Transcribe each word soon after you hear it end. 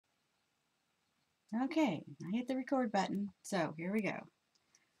Okay, I hit the record button, so here we go.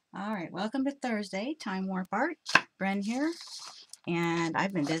 All right, welcome to Thursday, Time Warp Art. Bren here, and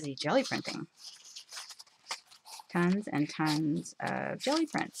I've been busy jelly printing. Tons and tons of jelly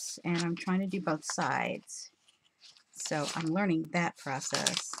prints, and I'm trying to do both sides. So I'm learning that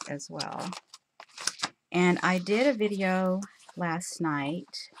process as well. And I did a video last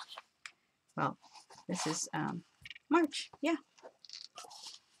night. Well, this is March, yeah.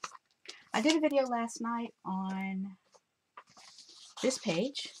 I did a video last night on this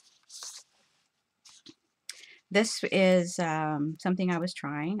page. This is something I was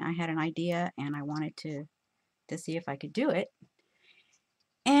trying. I had an idea and I wanted to see if I could do it.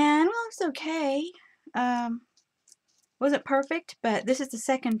 And well, it's okay. Wasn't perfect, but this is the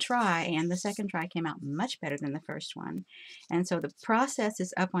second try, and the second try came out much better than the first one. And so the process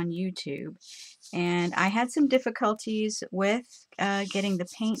is up on YouTube. And I had some difficulties with getting the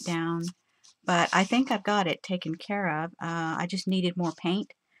paint down, but I think I've got it taken care of. I just needed more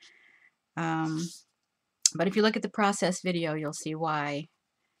paint. But if you look at the process video, you'll see why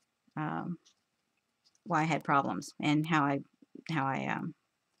I had problems and how I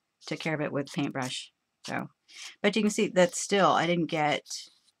took care of it with paintbrush. So, but you can see that still I didn't get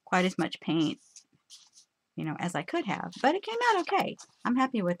quite as much paint, you know, as I could have. But it came out okay. I'm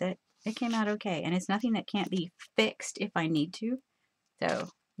happy with it. It came out okay, and it's nothing that can't be fixed if I need to. So,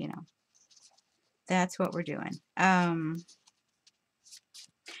 you know, that's what we're doing.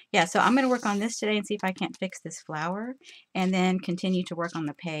 Yeah, so I'm going to work on this today and see if I can't fix this flower, and then continue to work on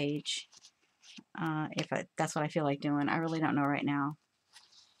the page. That's what I feel like doing. I really don't know right now.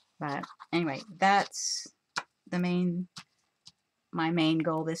 But anyway, that's my main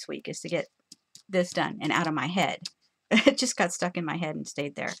goal this week is to get this done and out of my head. It just got stuck in my head and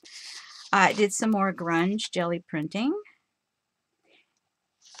stayed there. I did some more grunge jelly printing.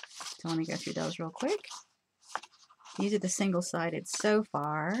 So let me go through those real quick. These are the single-sided so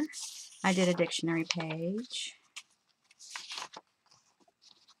far. I did a dictionary page.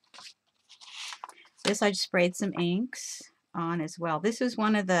 This I just sprayed some inks on as well. This was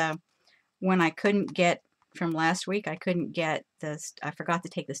one of the, when I couldn't get, from last week, I couldn't get this, I forgot to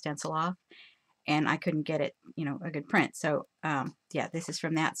take the stencil off, and I couldn't get it, you know, a good print. So, yeah, this is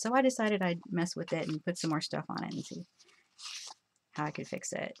from that. So I decided I'd mess with it and put some more stuff on it and see how I could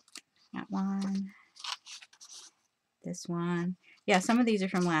fix it. That one. This one. Yeah, some of these are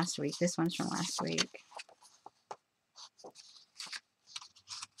from last week. This one's from last week.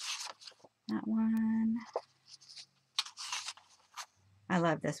 That one. I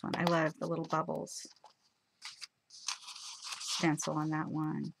love this one. I love the little bubbles stencil on that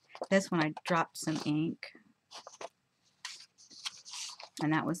one. This one I dropped some ink.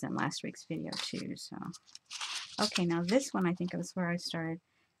 And that was in last week's video too. So, okay, now this one I think was where I started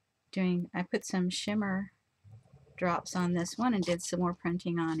doing, I put some shimmer drops on this one and did some more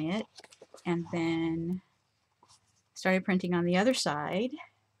printing on it. And then started printing on the other side.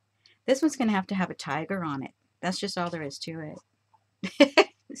 This one's going to have a tiger on it. That's just all there is to it.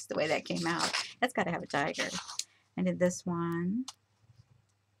 This is the way that came out. That's got to have a tiger. I did this one.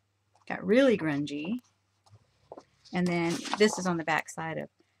 Got really grungy. And then this is on the back side of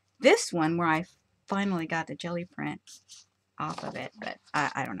this one where I finally got the jelly print off of it, but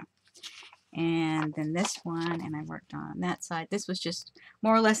I don't know. And then this one, and I worked on that side. This was just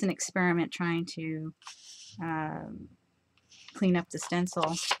more or less an experiment trying to clean up the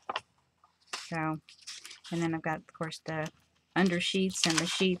stencil. So, and then I've got, of course, the under sheets and the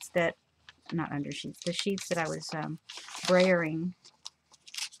sheets that, not under sheets, the sheets that I was brayering.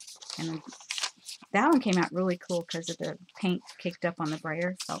 And that one came out really cool because of the paint kicked up on the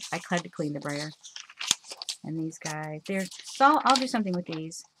brayer. So I had to clean the brayer. And these guys, so I'll do something with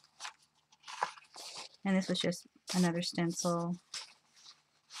these. And this was just another stencil.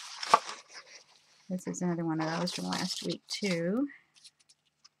 This is another one of those from last week too.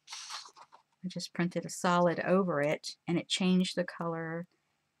 I just printed a solid over it, and it changed the color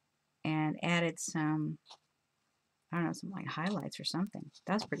and added some, I don't know, some like highlights or something.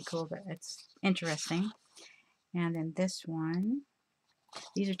 That's pretty cool, but it's interesting. And then this one,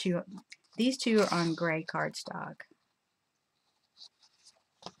 these two are on gray cardstock.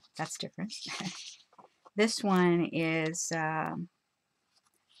 That's different. This one is the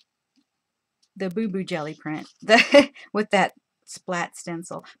Boo Boo jelly print with that splat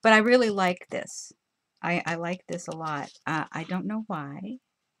stencil. But I really like this. I like this a lot. I don't know why.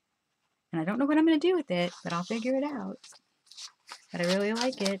 And I don't know what I'm going to do with it, but I'll figure it out. But I really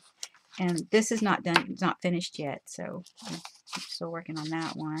like it. And this is not done, it's not finished yet, so I'm still working on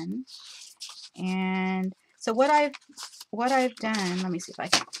that one. And so what I've done, let me see if I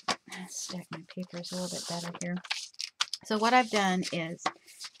can stack my papers a little bit better here. So what I've done is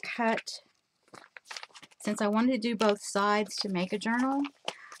cut, since I wanted to do both sides to make a journal,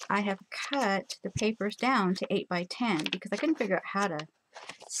 I have cut the papers down to 8 by 10 because I couldn't figure out how to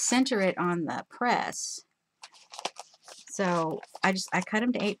center it on the press. So I cut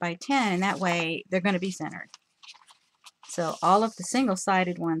them to 8 by 10, and that way they're going to be centered. So all of the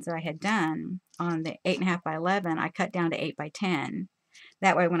single-sided ones that I had done on the 8.5 by 11, I cut down to 8 by 10.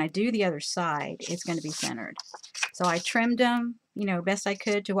 That way when I do the other side, it's going to be centered. So I trimmed them, you know, best I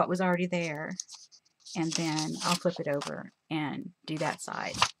could to what was already there. And then I'll flip it over and do that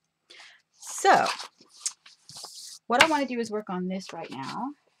side. So what I want to do is work on this right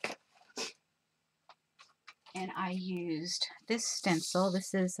now. And I used this stencil.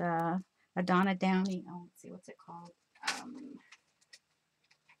 This is a Donna Downey. Oh, let's see, what's it called?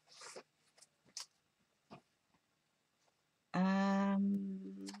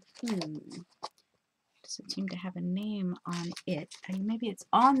 Doesn't seem to have a name on it. Maybe it's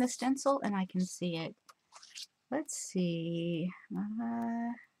on the stencil and I can see it. Let's see.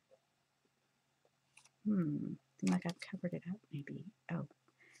 Seems like I've covered it up maybe. Oh,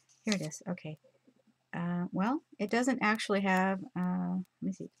 here it is. Okay. Well, it doesn't actually have, let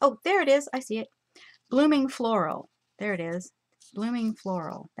me see. Oh, there it is. I see it. Blooming Floral. There it is. Blooming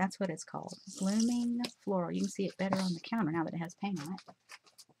Floral. That's what it's called. Blooming Floral. You can see it better on the counter now that it has paint on it.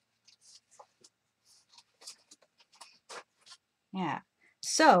 Yeah.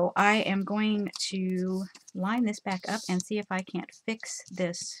 So I am going to line this back up and see if I can't fix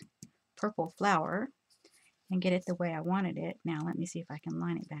this purple flower and get it the way I wanted it. Now let me see if I can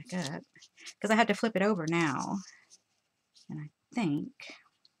line it back up, because I have to flip it over now. And I think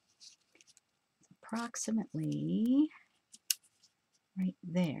it's approximately right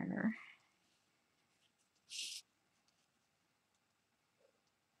there.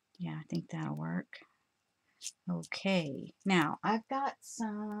 Yeah, I think that'll work. Okay, now I've got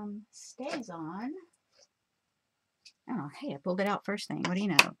some stays on. Oh, hey, I pulled it out first thing. What do you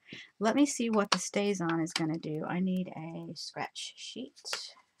know? Let me see what the stays on is going to do. I need a scratch sheet.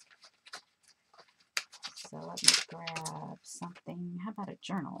 So let me grab something. How about a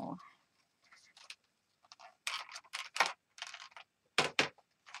journal?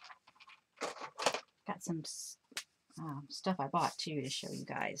 Got some stuff I bought too to show you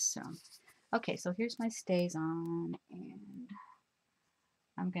guys. So, okay, so here's my stays on, and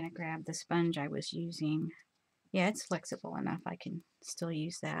I'm going to grab the sponge I was using. Yeah, it's flexible enough. I can still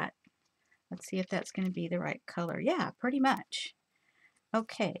use that. Let's see if that's going to be the right color. Yeah, pretty much.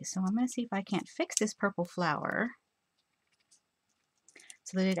 Okay, so I'm going to see if I can't fix this purple flower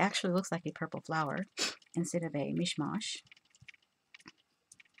so that it actually looks like a purple flower instead of a mishmash.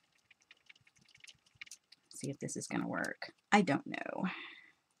 See if this is going to work. I don't know.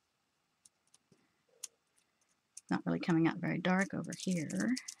 It's not really coming out very dark over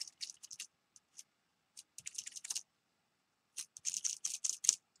here.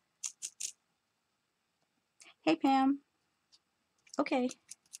 Hey, Pam. Okay.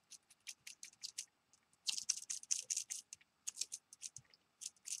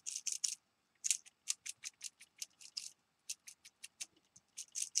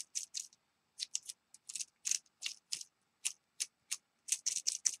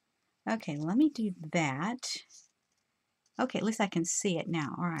 Okay, let me do that. Okay, at least I can see it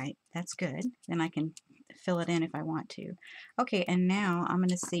now. All right, that's good. Then I can fill it in if I want to. Okay, and now I'm going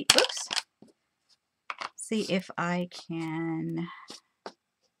to see, oops, see if I can,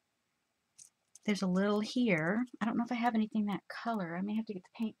 there's a little here. I don't know if I have anything that color. I may have to get the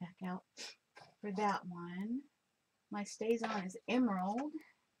paint back out for that one. My stays on is emerald.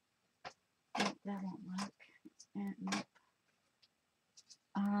 Nope, that won't work. And,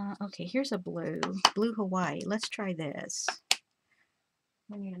 okay, here's a blue Hawaii. Let's try this.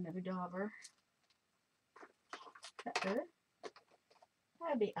 We need another dauber.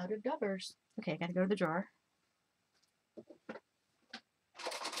 I'll be out of daubers. Okay, I gotta go to the drawer.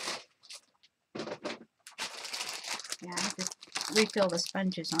 Yeah, I have to refill the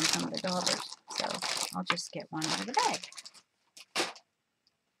sponges on some of the daubers, so I'll just get one out of the bag.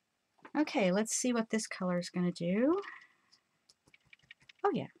 Okay, let's see what this color is going to do. Oh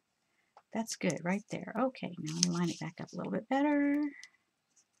yeah, that's good right there. Okay, now let me line it back up a little bit better.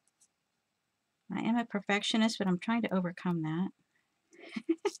 I am a perfectionist, but I'm trying to overcome that.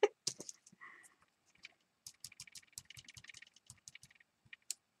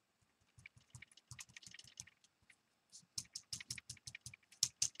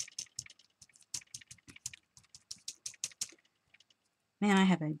 Man, I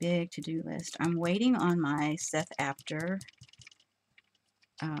have a big to-do list. I'm waiting on my Seth After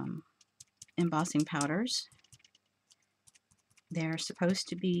embossing powders. They're supposed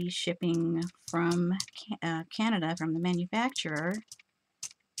to be shipping from Canada, from the manufacturer,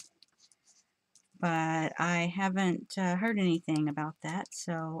 but I haven't heard anything about that,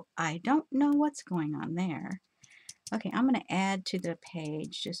 so I don't know what's going on there. Okay, I'm going to add to the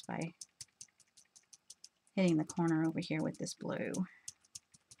page just by hitting the corner over here with this blue.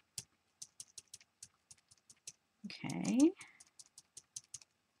 Okay.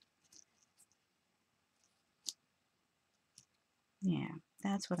 Yeah,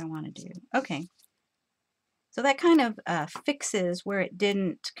 that's what I want to do. Okay. So that kind of fixes where it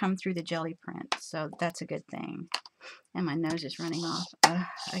didn't come through the jelly print, so that's a good thing. And my nose is running off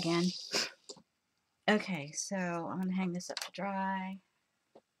again. Okay, so I'm going to hang this up to dry.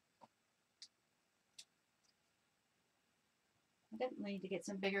 I definitely need to get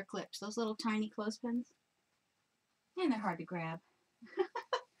some bigger clips. Those little tiny clothespins, and they're hard to grab.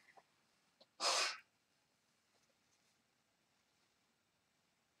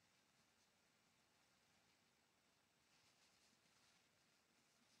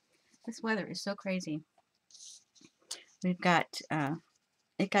 This weather is so crazy. We've got,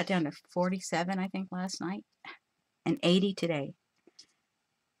 it got down to 47, I think, last night, and 80 today.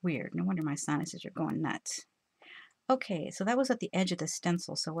 Weird. No wonder my sinuses are going nuts. Okay, so that was at the edge of the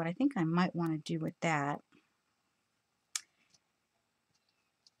stencil, so what I think I might want to do with that,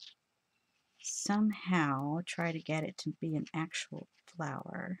 somehow try to get it to be an actual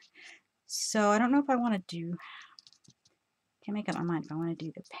flower. So I don't know if I want to do, can't make up my mind if I want to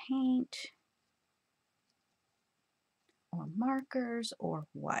do the paint or markers or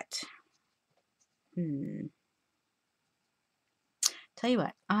what. Tell you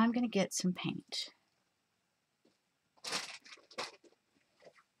what, I'm going to get some paint.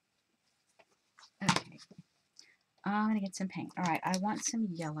 Okay, I'm going to get some paint. All right, I want some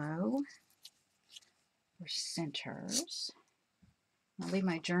yellow for centers. I'll leave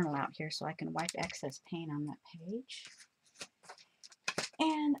my journal out here so I can wipe excess paint on that page.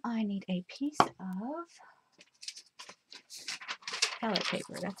 And I need a piece of palette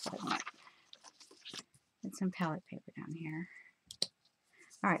paper. That's what I want. And some palette paper down here.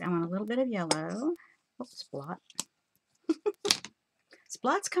 All right, I want a little bit of yellow. Oh, splot.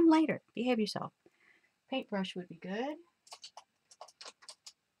 Splots come later. Behave yourself. Paintbrush would be good.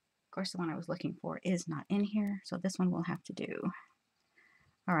 Of course, the one I was looking for is not in here, so this one will have to do.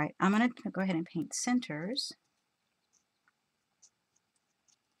 All right, I'm going to go ahead and paint centers,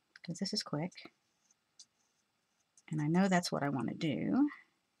 because this is quick. And I know that's what I want to do.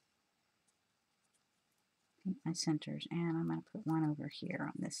 Paint my centers, and I'm going to put one over here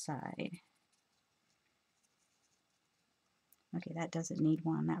on this side. Okay, that doesn't need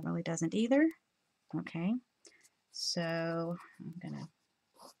one. That really doesn't either. Okay, so I'm going to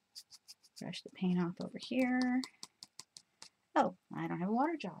brush the paint off over here. Oh, I don't have a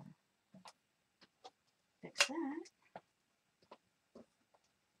water jar. Fix that.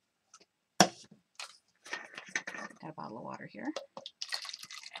 Got a bottle of water here.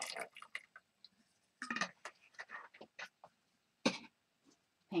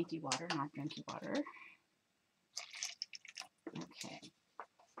 Painty water, not drinky water. Okay.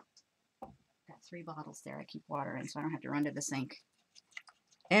 Got 3 bottles there I keep water in, so I don't have to run to the sink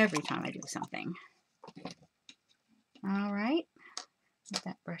every time I do something. All right. Let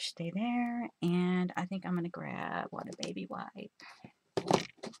that brush stay there, and I think I'm going to grab a baby wipe.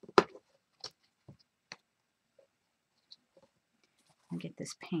 And get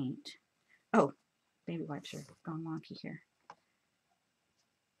this paint. Oh, baby wipes are going wonky here.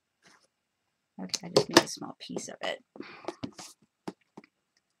 Okay, I just need a small piece of it.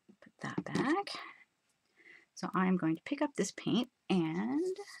 Put that back. So I'm going to pick up this paint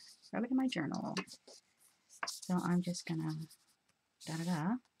and rub it in my journal. So I'm just going to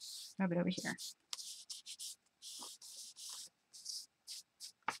rub it over here.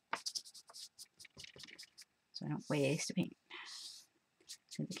 So I don't waste the paint.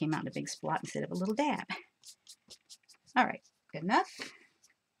 Since it came out in a big splot instead of a little dab. All right, good enough.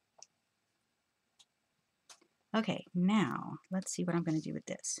 Okay, now let's see what I'm going to do with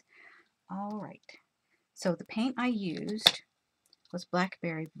this. All right, so the paint I used was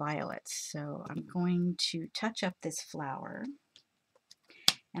Blackberry Violets, so I'm going to touch up this flower.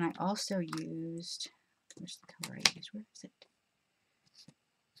 And I also used, where's the color I used? Where is it?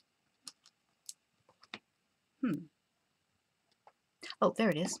 Oh,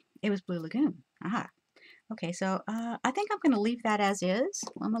 there it is. It was Blue Lagoon. Aha. Okay, so I think I'm going to leave that as is.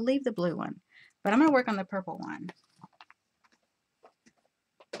 I'm going to leave the blue one, but I'm going to work on the purple one.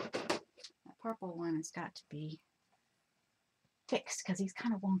 The purple one has got to be fixed because he's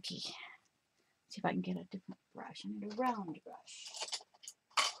kind of wonky. See if I can get a different brush. I need a round brush.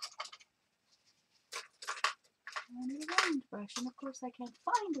 I need a round brush, and of course I can't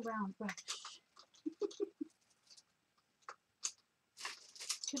find a round brush.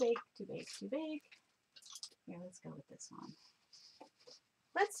 Too big, too big, too big. Here, let's go with this one.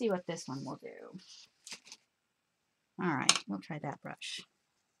 Let's see what this one will do. All right, we'll try that brush.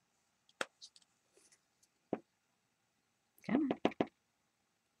 Come on.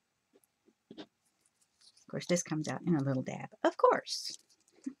 Of course, this comes out in a little dab. Of course.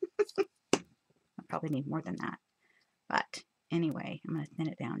 I probably need more than that. But anyway, I'm going to thin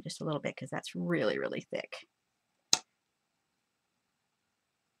it down just a little bit because that's really, really thick.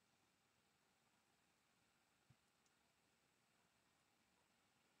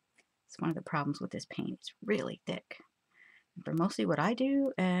 It's one of the problems with this paint. It's really thick. And for mostly what I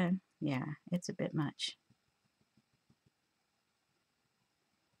do, yeah, it's a bit much.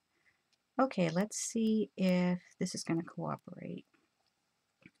 Okay, let's see if this is going to cooperate.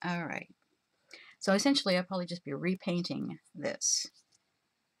 All right. So essentially, I'll probably just be repainting this.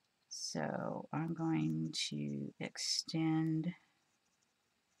 So I'm going to extend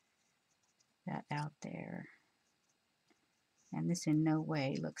that out there. And this in no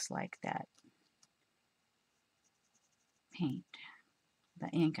way looks like that paint. The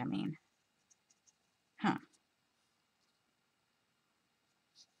ink, I mean. Huh.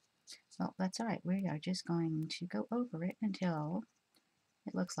 Well, that's all right. We are just going to go over it until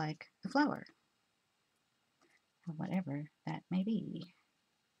it looks like a flower. Or whatever that may be.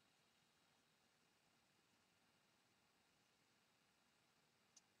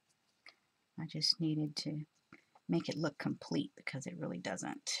 I just needed to make it look complete because it really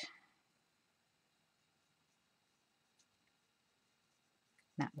doesn't.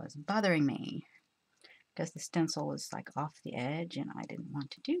 That was bothering me because the stencil was like off the edge and I didn't want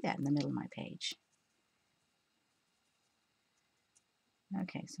to do that in the middle of my page.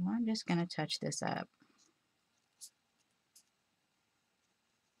 Okay, so I'm just going to touch this up.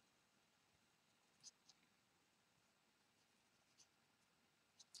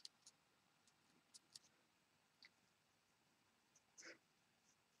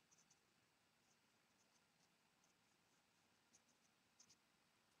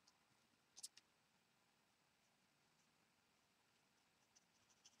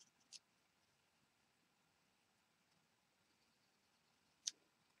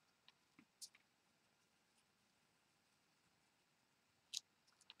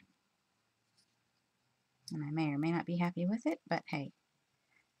 And I may or may not be happy with it, but hey,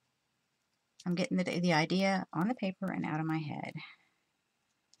 I'm getting the idea on the paper and out of my head.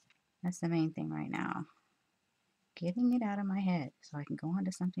 That's the main thing right now. Getting it out of my head so I can go on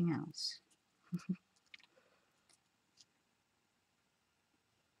to something else.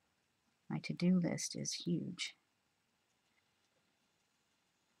 My to-do list is huge.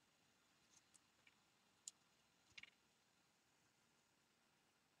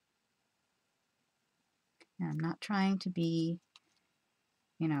 And I'm not trying to be,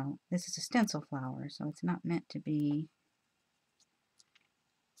 you know, this is a stencil flower, so it's not meant to be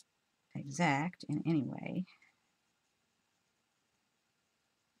exact in any way.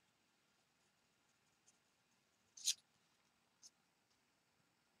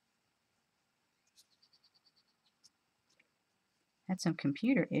 Had some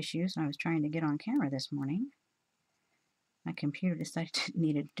computer issues when I was trying to get on camera this morning. My computer decided it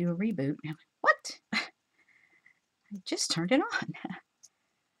needed to do a reboot. I'm like, what? I just turned it on.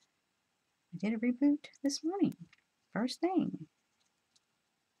 I did a reboot this morning. First thing.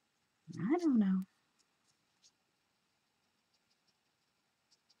 I don't know.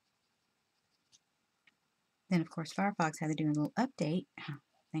 Then, of course, Firefox had to do a little update.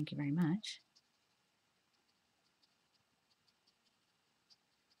 Thank you very much.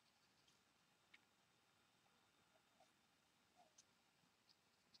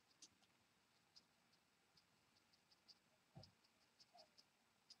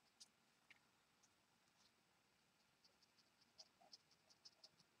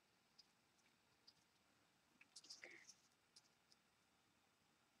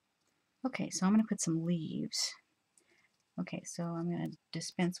 Okay, so I'm going to put some leaves. Okay, so I'm going to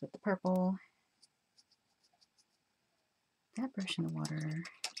dispense with the purple. That brush in the water.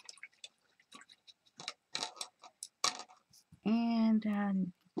 And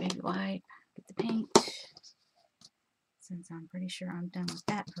baby wipe, get the paint. Since I'm pretty sure I'm done with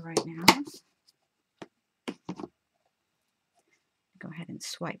that for right now. Go ahead and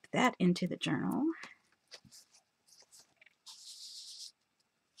swipe that into the journal.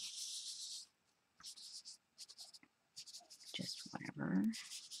 Just whatever.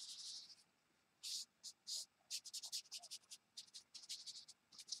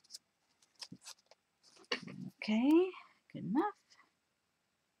 Okay, good enough.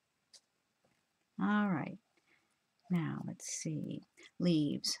 All right, now let's see,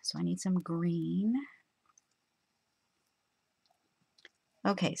 leaves. So I need some green.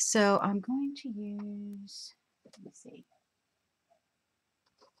 Okay, so I'm going to use, let me see,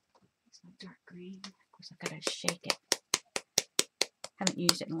 it's not dark green. Of course, I've got to shake it. Haven't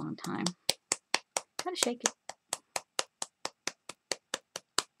used it in a long time. Gotta shake it.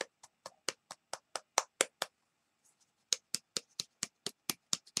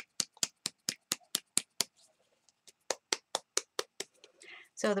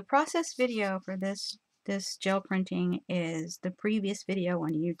 So the process video for this gel printing is the previous video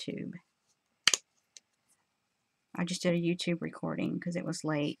on YouTube. I just did a YouTube recording because it was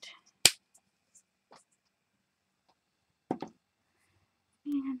late.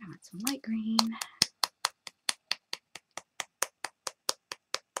 And I want some light green.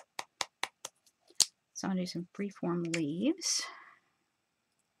 So I'll do some freeform leaves.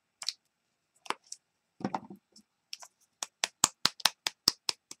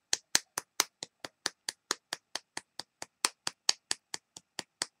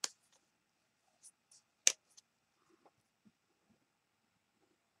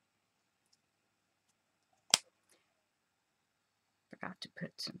 Forgot to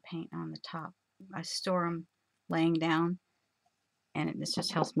put some paint on the top. I store them laying down, and this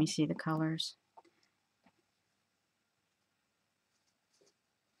just helps me see the colors.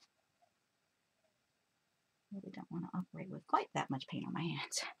 Really don't want to operate with quite that much paint on my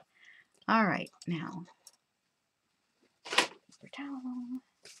hands. All right, now paper towel.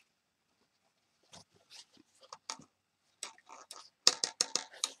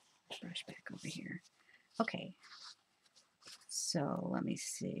 Brush back over here. Okay, so let me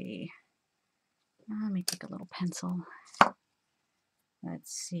see. Let me take a little pencil.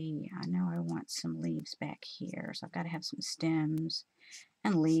 Let's see, I know I want some leaves back here, so I've got to have some stems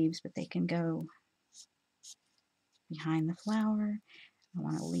and leaves, but they can go behind the flower. I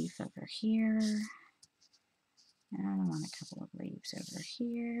want a leaf over here, and I want a couple of leaves over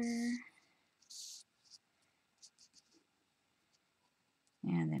here.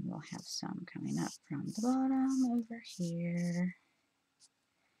 And then we'll have some coming up from the bottom over here.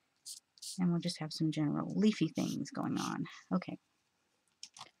 And we'll just have some general leafy things going on. Okay.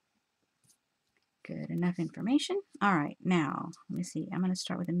 Good enough information. All right, now, let me see. I'm going to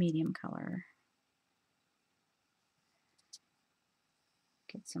start with a medium color.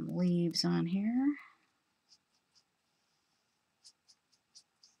 Get some leaves on here.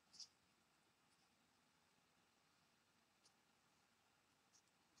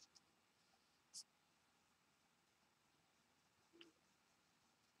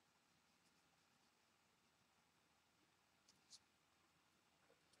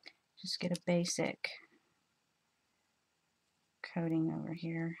 Just get a basic coating over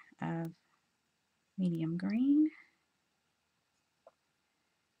here of medium green.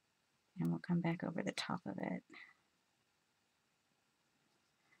 And we'll come back over the top of it.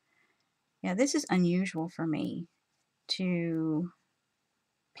 Yeah, this is unusual for me to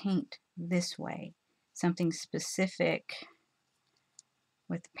paint this way. Something specific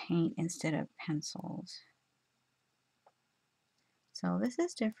with paint instead of pencils. So this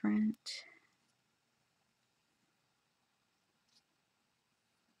is different.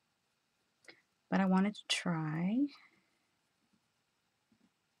 But I wanted to try.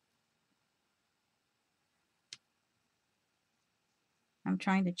 I'm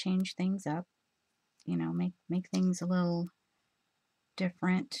trying to change things up, you know, make things a little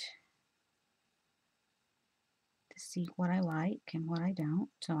different to see what I like and what I don't.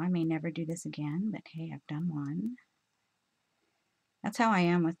 So I may never do this again, but hey, I've done one. That's how I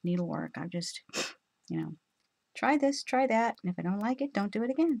am with needlework. I just, you know, try this, try that, and if I don't like it, don't do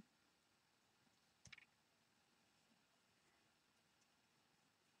it again.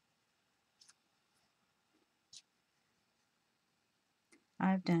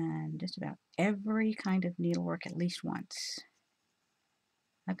 I've done just about every kind of needlework at least once.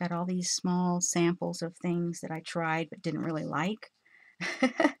 I've got all these small samples of things that I tried but didn't really like.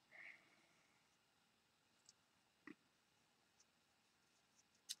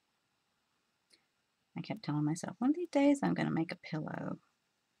 I kept telling myself, one of these days I'm going to make a pillow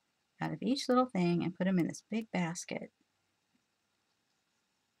out of each little thing and put them in this big basket.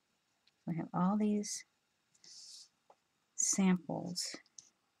 So I have all these samples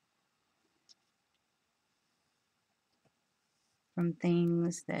from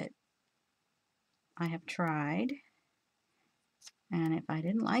things that I have tried, and if I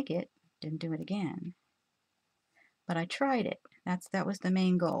didn't like it, didn't do it again. But I tried it. That was the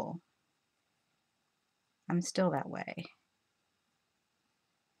main goal. I'm still that way.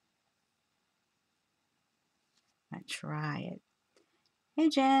 I try it. Hey,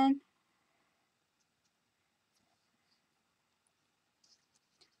 Jen.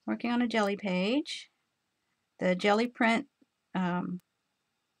 Working on a jelly page. The jelly print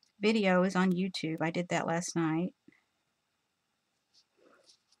video is on YouTube. I did that last night.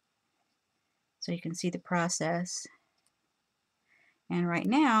 So you can see the process. And right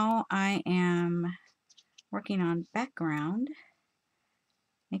now I am working on background,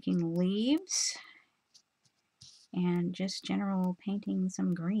 making leaves, and just general painting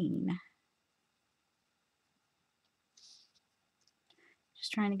some green.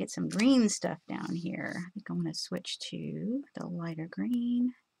 Just trying to get some green stuff down here. I think I'm going to switch to the lighter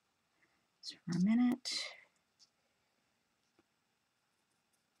green just for a minute.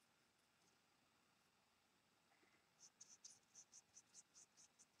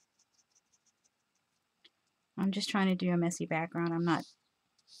 I'm just trying to do a messy background. I'm not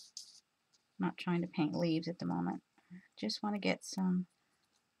trying to paint leaves at the moment. Just want to get some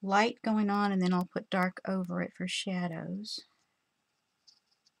light going on, and then I'll put dark over it for shadows.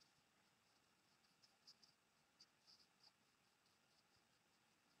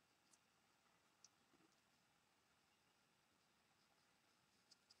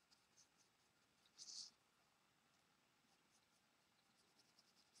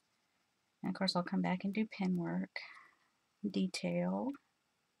 And of course I'll come back and do pen work, detail.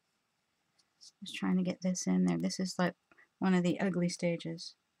 Just trying to get this in there. This is like one of the ugly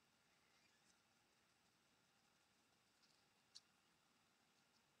stages.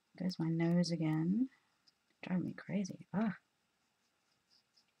 There's my nose again. Driving me crazy. Ah.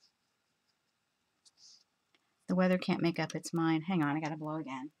 The weather can't make up its mind. Hang on, I gotta blow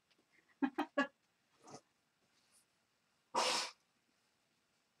again.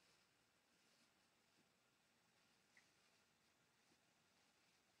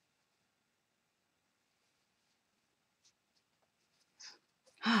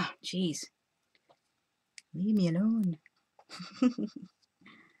 Ah, jeez. Leave me alone.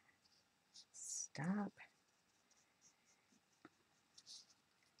 Stop.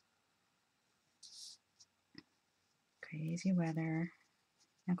 Crazy weather.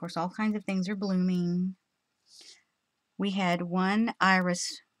 And of course, all kinds of things are blooming. We had one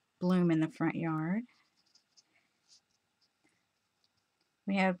iris bloom in the front yard.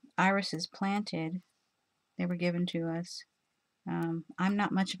 We have irises planted. They were given to us. I'm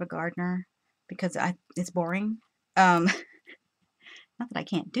not much of a gardener because it's boring. Not that I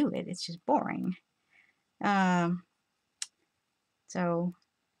can't do it, it's just boring. So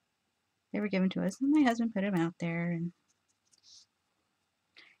they were given to us, and my husband put them out there. And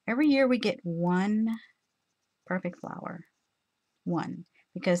every year we get one perfect flower. One.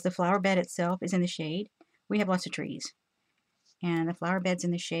 Because the flower bed itself is in the shade. We have lots of trees. And the flower bed's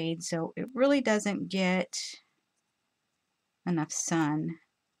in the shade, so it really doesn't get enough sun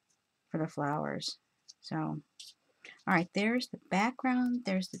for the flowers. So, alright, there's the background.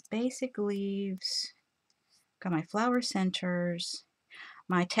 There's the basic leaves. Got my flower centers.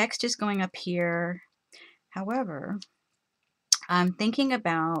 My text is going up here. However, I'm thinking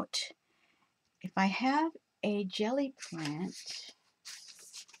about if I have a jelly print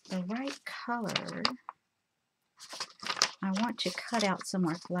the right color, I want to cut out some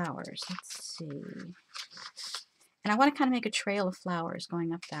more flowers. Let's see. And I want to kind of make a trail of flowers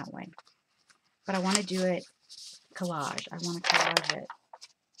going up that way. But I want to do it collage. I want to collage it.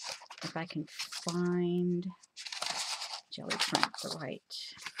 If I can find jelly print the right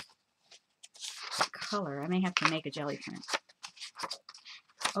color. I may have to make a jelly print.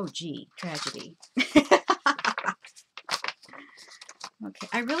 Oh gee, tragedy. Okay,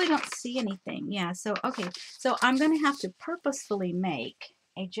 I really don't see anything. Yeah, so, okay, so I'm going to have to purposefully make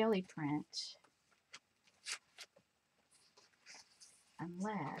a jelly print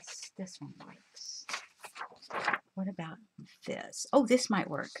unless this one works. What about this? Oh, this might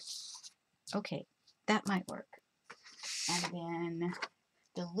work. Okay, that might work. And then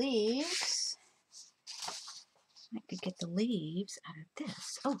the leaves, I could get the leaves out of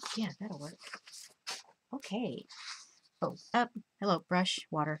this. Oh, yeah, that'll work. Okay. Oh, up. Hello, brush,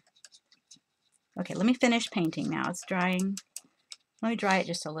 water. Okay, let me finish painting now. It's drying. Let me dry it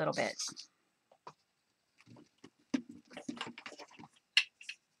just a little bit.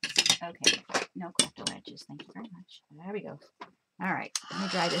 Okay, no craftal edges. Thank you very much. There we go. All right, let me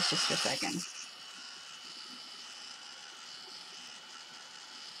dry this just for a second.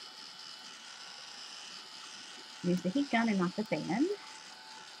 Use the heat gun and not the fan.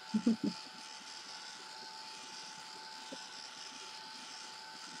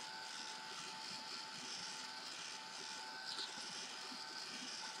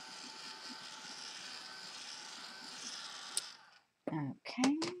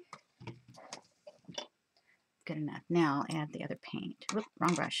 Okay. Good enough. Now I'll add the other paint. Whoop,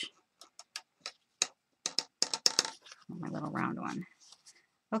 wrong brush. My little round one.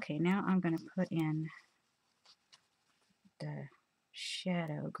 Okay, now I'm going to put in the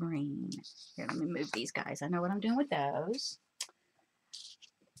shadow green. Here, let me move these guys. I know what I'm doing with those.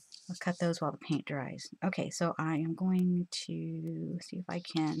 I'll cut those while the paint dries. Okay, so I am going to see if I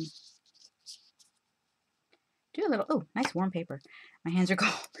can do a little, oh, nice warm paper. My hands are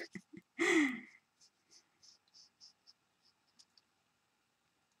cold.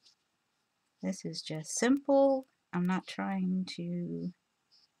 This is just simple. I'm not trying to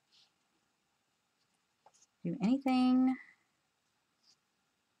do anything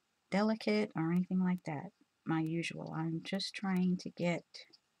delicate or anything like that. My usual. I'm just trying to get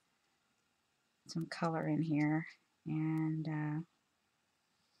some color in here, and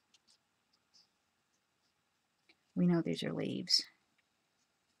we know these are leaves.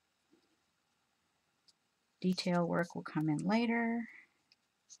 Detail work will come in later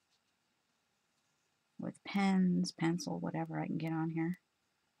with pens, pencil, whatever I can get on here.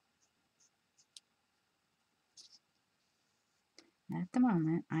 At the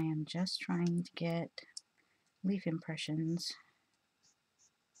moment, I am just trying to get leaf impressions.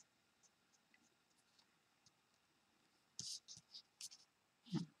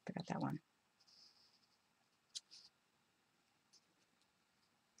 Oh, forgot that one.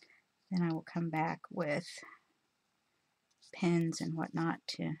 Then I will come back with pens and whatnot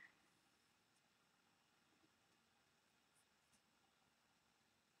to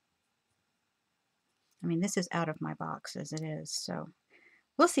I mean, this is out of my box as it is, so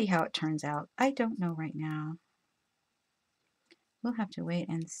we'll see how it turns out. I don't know right now. We'll have to wait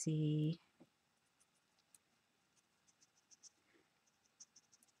and see.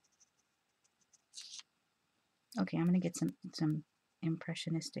 Okay, I'm going to get some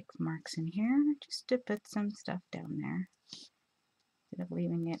impressionistic marks in here just to put some stuff down there instead of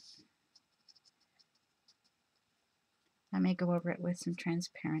leaving it. I may go over it with some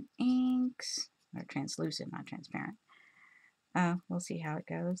transparent inks, or translucent, not transparent. We'll see how it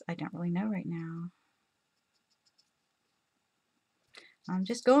goes. I don't really know right now. I'm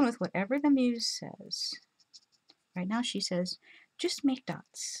just going with whatever the muse says. Right now she says, just make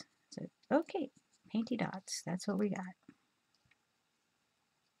dots. So, okay, painty dots. That's what we got.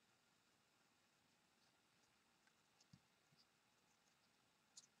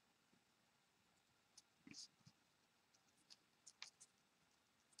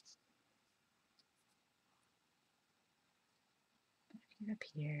 Get up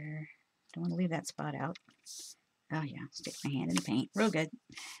here. Don't want to leave that spot out. Oh yeah, stick my hand in the paint. Real good.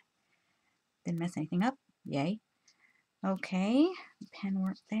 Didn't mess anything up. Yay. Okay, pen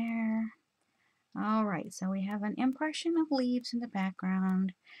work there. Alright, so we have an impression of leaves in the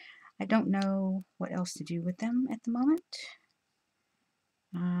background. I don't know what else to do with them at the moment.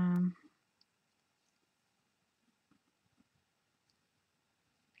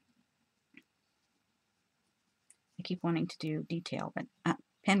 I keep wanting to do detail, but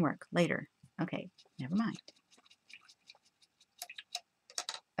pen work later. Okay, never mind.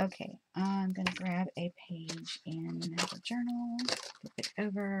 Okay, I'm going to grab a page in the journal, flip it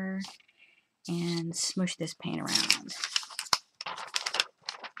over, and smush this paint around.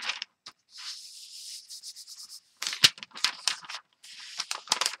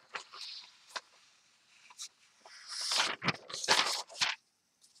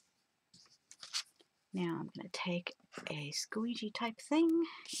 Now I'm going to take a squeegee type thing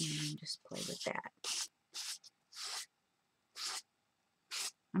and just play with that.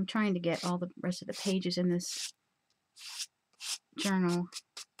 I'm trying to get all the rest of the pages in this journal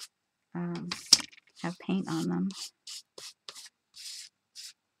have paint on them.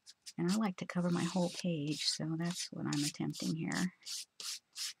 And I like to cover my whole page, so that's what I'm attempting here.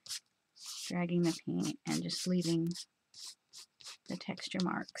 Dragging the paint and just leaving the texture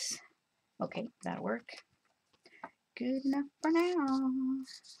marks. Okay, that'll work. Good enough for now.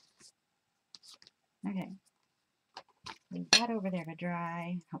 Okay. Leave that over there to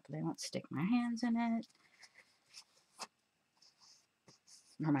dry. Hopefully I won't stick my hands in it.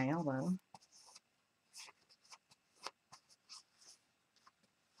 Or my elbow.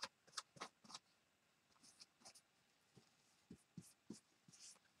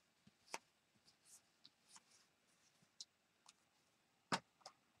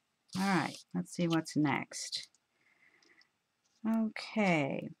 Alright, let's see what's next.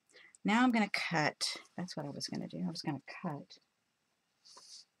 Okay, now I'm going to cut. That's what I was going to do. I was going to cut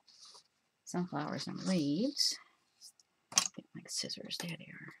sunflowers and leaves. Get my scissors. There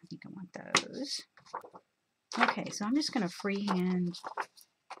they are. I think I want those. Okay, so I'm just going to freehand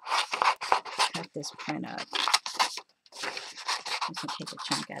cut this print up. I'm just going to take a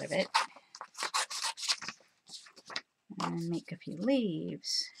chunk out of it and make a few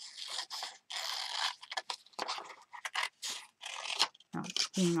leaves. Oh,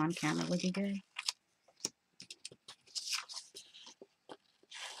 being on camera would be good.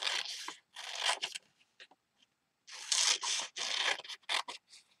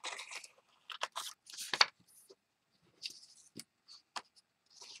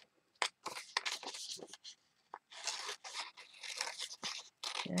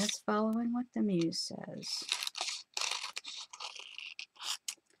 Just following what the muse says.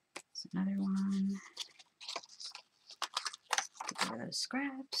 There's another one. Get rid of those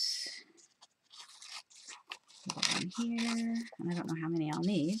scraps. One here, and I don't know how many I'll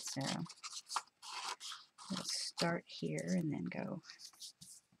need, so let's start here and then go.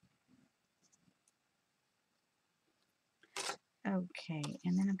 Okay,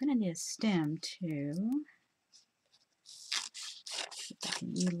 and then I'm going to need a stem too. If I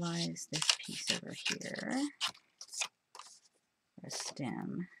can utilize this piece over here for a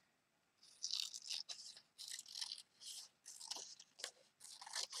stem.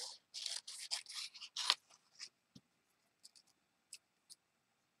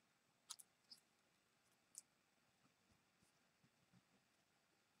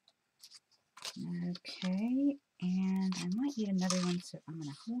 Okay, and I might need another one, so I'm going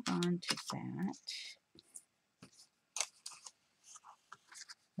to hold on to that.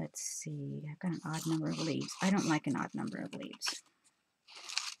 Let's see, I've got an odd number of leaves. I don't like an odd number of leaves.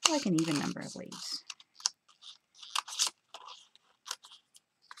 I like an even number of leaves.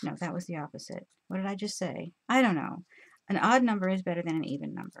 No, that was the opposite. What did I just say? I don't know. An odd number is better than an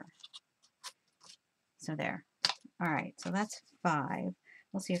even number. So there. All right, so that's 5.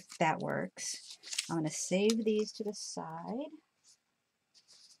 We'll see if that works. I'm going to save these to the side.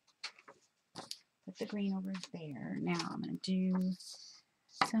 Put the green over there. Now I'm going to do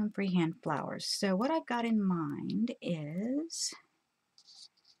some freehand flowers. So what I've got in mind is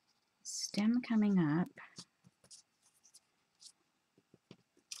stem coming up.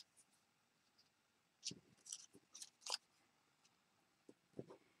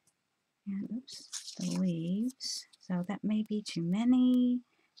 And oops, the leaves. So that may be too many.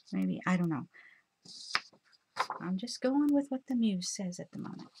 Maybe, I don't know. I'm just going with what the muse says at the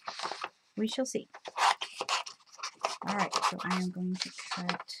moment. We shall see. All right, so I am going to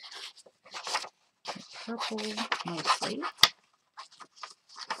cut the purple mostly.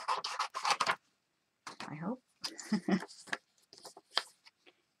 I hope.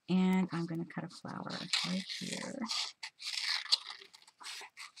 And I'm going to cut a flower right here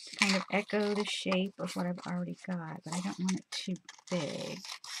to kind of echo the shape of what I've already got, but I don't want it too big.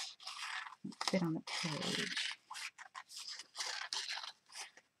 It'll fit on the page.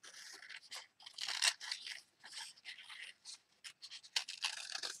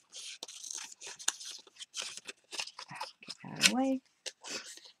 Get out of the way.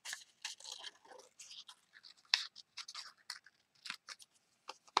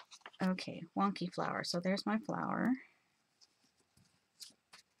 Okay, wonky flower. So there's my flower.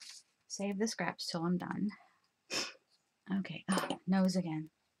 Save the scraps till I'm done. Okay, oh, nose again.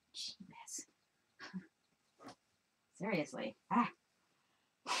 Jeez. Seriously. Ah.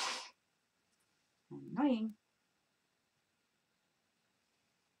 Annoying.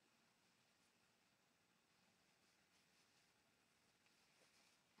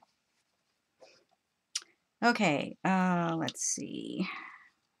 Okay, let's see.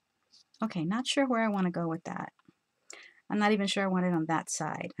 Okay, not sure where I want to go with that. I'm not even sure I want it on that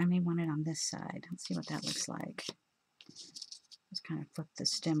side. I may want it on this side. Let's see what that looks like. Just kind of flip the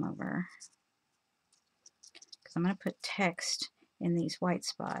stem over. Because I'm going to put text in these white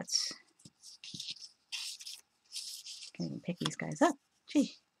spots. Can't even pick these guys up.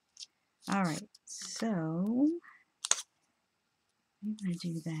 Gee. All right, so I'm going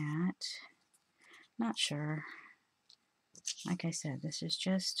to do that. Not sure. Like I said, this is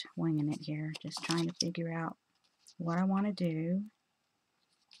just winging it here. Just trying to figure out what I want to do.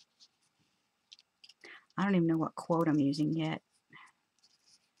 I don't even know what quote I'm using yet.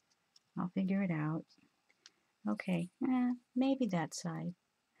 I'll figure it out. Okay, maybe that side.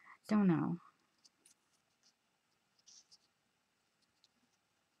 Don't know.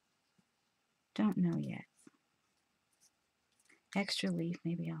 Don't know yet. Extra leaf,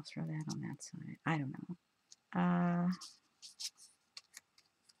 maybe I'll throw that on that side. I don't know.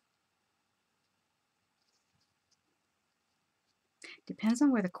 Depends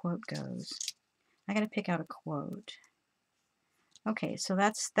on where the quote goes. I gotta pick out a quote. Okay, so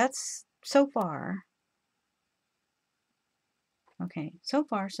that's so far. Okay, so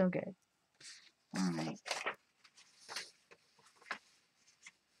far so good. All right.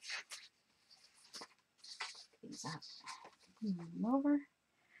 These up. Move them over.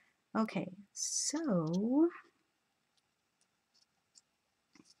 Okay, so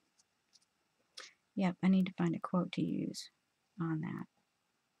yep, I need to find a quote to use on that.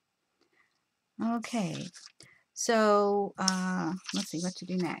 Okay, so let's see what to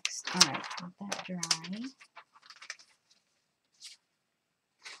do next. All right, let that dry.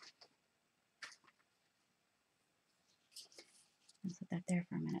 Let's put that there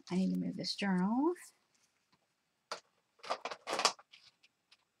for a minute. I need to move this journal.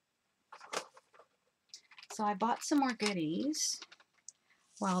 So I bought some more goodies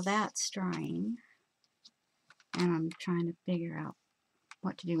while that's drying, and I'm trying to figure out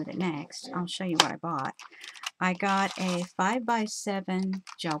what to do with it next. I'll show you what I bought. I got a 5x7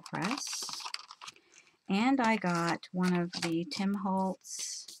 gel press, and I got one of the Tim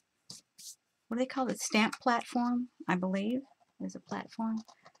Holtz, what do they call it? Stamp platform, I believe. There's a platform.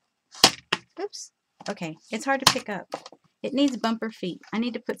 Oops. Okay, it's hard to pick up. It needs bumper feet. I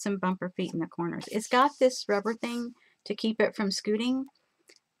need to put some bumper feet in the corners. It's got this rubber thing to keep it from scooting.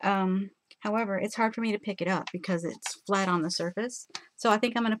 However, it's hard for me to pick it up because it's flat on the surface. So I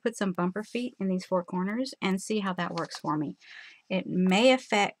think I'm going to put some bumper feet in these four corners and see how that works for me. It may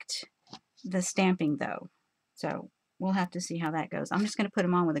affect the stamping though. So we'll have to see how that goes. I'm just going to put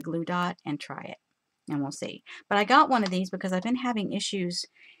them on with a glue dot and try it, and we'll see. But I got one of these because I've been having issues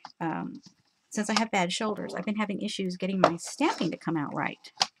since I have bad shoulders. I've been having issues getting my stamping to come out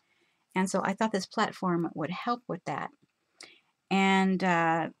right. And so I thought this platform would help with that. And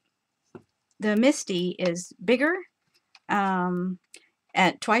the Misty is bigger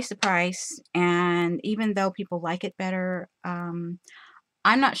at twice the price. And even though people like it better, I'm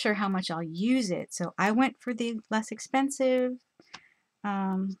not sure how much I'll use it. So I went for the less expensive,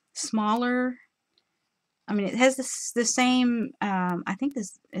 smaller. I mean, it has the same, I think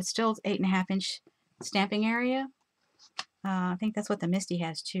it's still 8.5-inch stamping area. I think that's what the Misty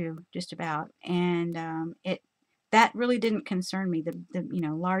has too, just about. And that really didn't concern me.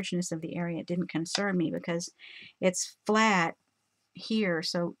 The largeness of the area didn't concern me because it's flat here.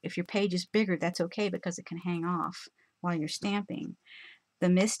 So if your page is bigger, that's okay because it can hang off while you're stamping. The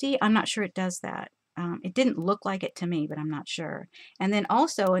Misty, I'm not sure it does that. It didn't look like it to me, but I'm not sure. And then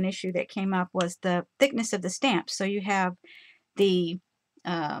also an issue that came up was the thickness of the stamps. So you have the,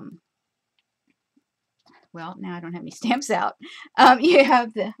 well, now I don't have any stamps out. You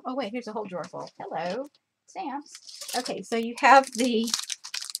have the, oh wait, here's a whole drawer full. Hello, stamps. Okay, so you have the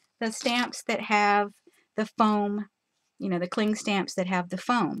stamps that have the foam, the cling stamps that have the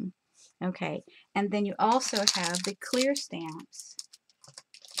foam. Okay, and then you also have the clear stamps.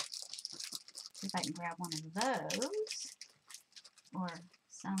 See if I can grab one of those, or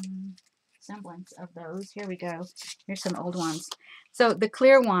some semblance of those. Here we go. Here's some old ones. So the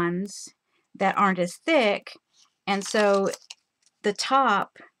clear ones that aren't as thick, and so the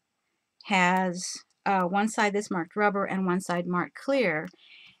top has one side that's marked rubber and one side marked clear,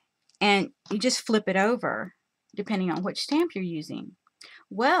 and you just flip it over depending on which stamp you're using.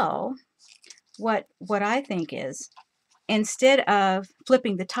 Well, what I think is, instead of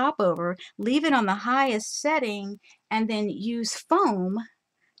flipping the top over, leave it on the highest setting and then use foam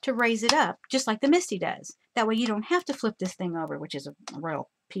to raise it up, just like the Misty does. That way you don't have to flip this thing over, which is a royal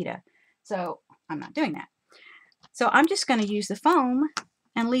pita. So I'm not doing that. So I'm just going to use the foam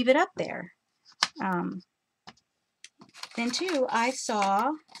and leave it up there. Then too, I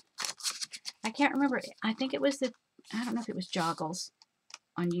saw, I can't remember, I think it was I don't know if it was Joggles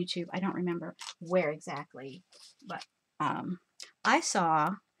on YouTube. I don't remember where exactly, but I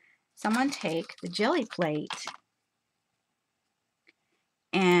saw someone take the jelly plate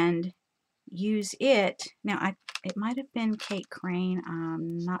and use it. Now, it might have been Kate Crane.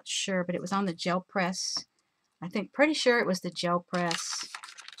 I'm not sure, but it was on the Gel Press. I think, pretty sure it was the Gel Press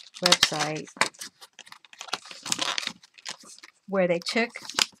website, where they took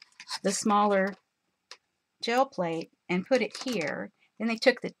the smaller gel plate and put it here. Then they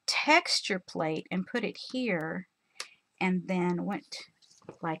took the texture plate and put it here, and then went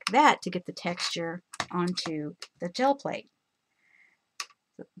like that to get the texture onto the gel plate.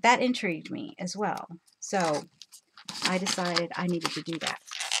 So that intrigued me as well. So I decided I needed to do that.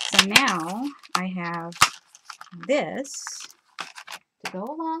 So now I have this to go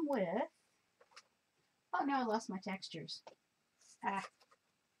along with. Oh no, I lost my textures. Ah.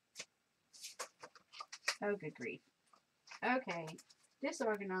 Oh, good grief. Okay,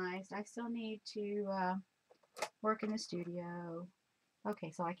 disorganized. I still need to work in the studio.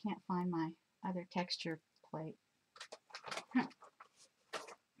 Okay, so I can't find my other texture plate.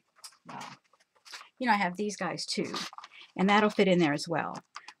 you know, I have these guys too, and that'll fit in there as well.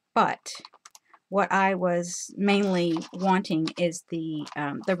 But what I was mainly wanting is the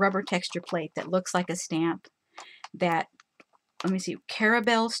rubber texture plate that looks like a stamp. That, let me see,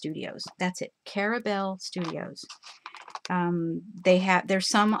 Caravelle Studios. That's it, Caravelle Studios. There's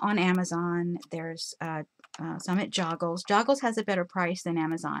some on Amazon. There's some at Joggles. Joggles has a better price than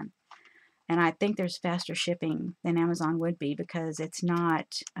Amazon, and I think there's faster shipping than Amazon would be because it's not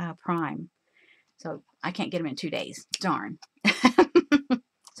Prime. So I can't get them in 2 days. Darn.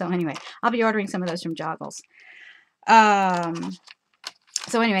 So anyway, I'll be ordering some of those from Joggles.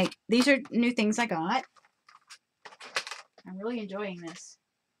 So anyway, these are new things I got. I'm really enjoying this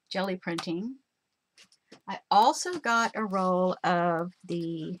jelly printing. I also got a roll of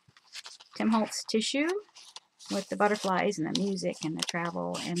the Tim Holtz tissue with the butterflies and the music and the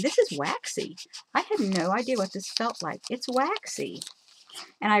travel. And this is waxy. I had no idea what this felt like. It's waxy.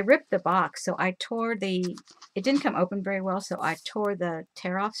 And I ripped the box, so I tore it didn't come open very well, so I tore the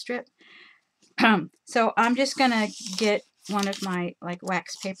tear-off strip. So I'm just going to get one of my like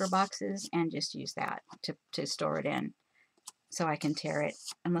wax paper boxes and just use that to store it in so I can tear it,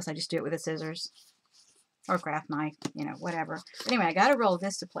 unless I just do it with the scissors or craft knife, you know, whatever. But anyway, I got a roll of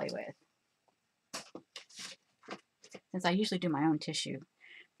this to play with, since I usually do my own tissue,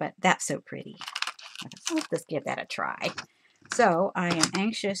 but that's so pretty. Let's just give that a try. So I am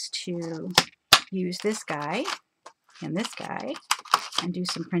anxious to use this guy and this guy and do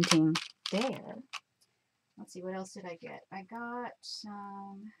some printing there. Let's see, what else did I get? I got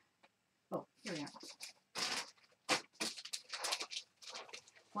some, oh, here we are.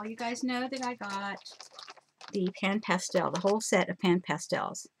 Well, you guys know that I got the pan pastel, the whole set of pan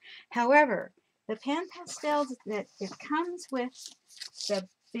pastels. However, the pan pastels that it comes with the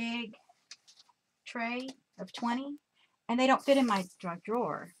big tray of 20, and they don't fit in my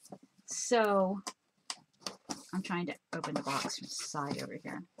drawer. So I'm trying to open the box from the side over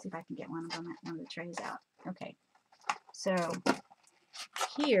here. See if I can get one of them, one of the trays out. Okay, so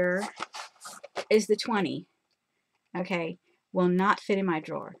here is the 20. Okay, will not fit in my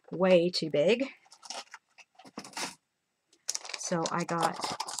drawer. Way too big. So I got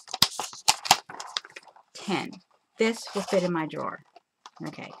 10. This will fit in my drawer.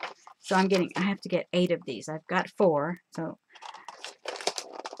 Okay, so I have to get 8 of these. I've got 4, so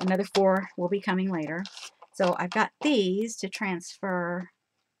another 4 will be coming later. So I've got these to transfer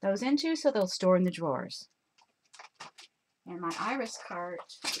those into, so they'll store in the drawers. And my iris cart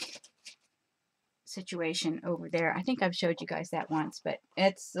situation over there, I think I've showed you guys that once, but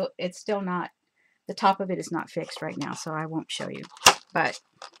it's still not, the top of it is not fixed right now, so I won't show you. But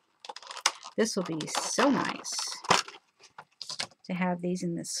this will be so nice to have these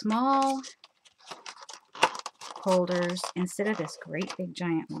in the small holders instead of this great big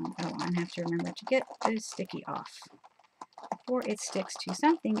giant one. Oh, I have to remember to get the sticky off before it sticks to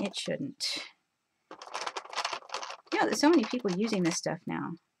something it shouldn't. You know, there's so many people using this stuff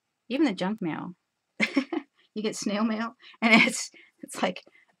now. Even the junk mail. You get snail mail, and it's like,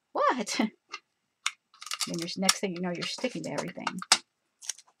 what? And there's, next thing you know, you're sticking to everything,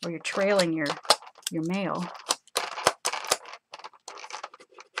 or you're trailing your mail.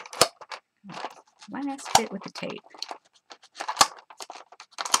 Why not fit with the tape?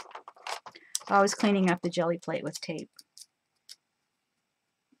 I was cleaning up the jelly plate with tape.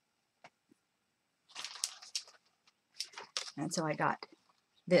 And so I got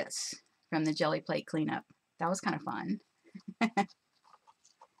this from the jelly plate cleanup. That was kind of fun.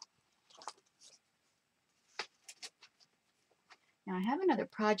 Now I have another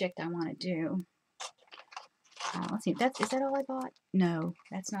project I want to do. Let's see, is that all I bought? No,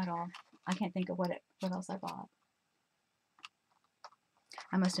 that's not all. I can't think of what else I bought.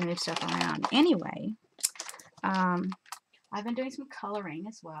 I must have moved stuff around. Anyway, I've been doing some coloring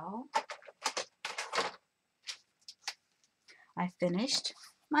as well. I finished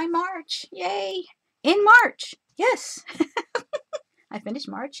my March. Yay! In March! Yes! I finished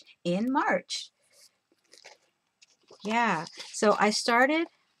March in March. Yeah, so I started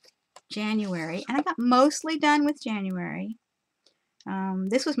January, and I got mostly done with January.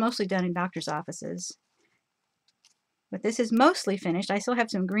 This was mostly done in doctor's offices. But this is mostly finished. I still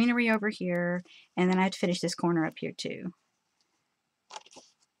have some greenery over here, and then I have to finish this corner up here too.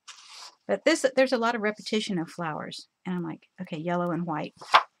 But there's a lot of repetition of flowers, and I'm like, okay, yellow and white.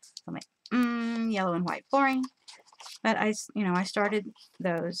 So I'm like, yellow and white, boring. But I started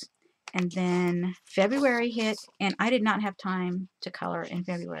those, and then February hit, and I did not have time to color in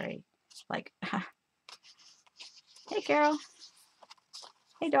February. Like, hey Carol,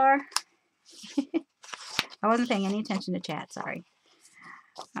 hey Dar. I wasn't paying any attention to chat, sorry.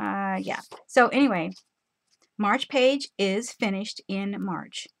 Yeah. So anyway, March page is finished in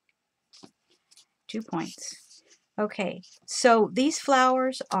March. 2 points. Okay, so these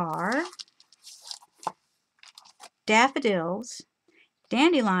flowers are daffodils,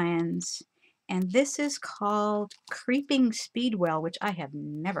 dandelions, and this is called Creeping Speedwell, which I have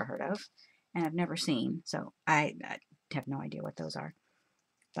never heard of and I've never seen. So I have no idea what those are.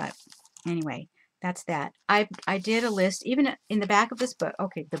 But anyway, that's that. I did a list, even in the back of this book.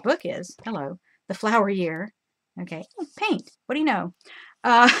 Okay, the book is, hello, The Flower Year. Okay, oh, paint. What do you know?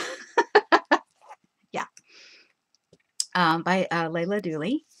 Yeah, by Layla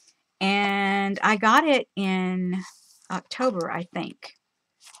Dooley. And I got it in October, I think.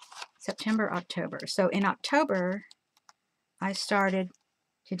 September, October. So in October, I started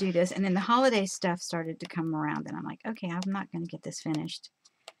to do this. And then the holiday stuff started to come around. And I'm like, okay, I'm not going to get this finished.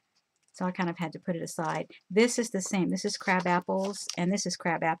 So I kind of had to put it aside. This is the same. This is crab apples, and this is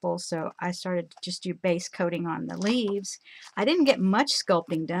crab apples. So I started to just do base coating on the leaves. I didn't get much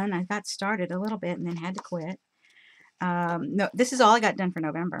sculpting done. I got started a little bit and then had to quit. No, this is all I got done for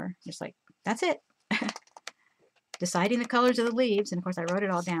November. Just like, that's it. Deciding the colors of the leaves, and of course I wrote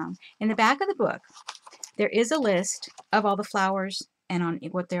it all down. In the back of the book, there is a list of all the flowers and on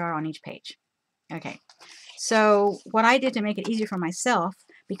what they are on each page. Okay, so what I did to make it easier for myself,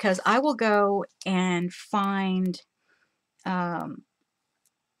 because I will go and find, I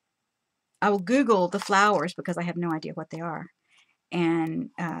will Google the flowers because I have no idea what they are,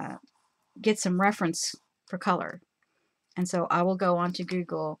 and get some reference for color. And so I will go onto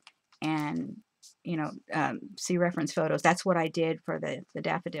Google and, you know, see reference photos. That's what I did for the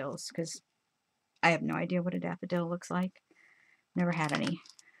daffodils, because I have no idea what a daffodil looks like. Never had any.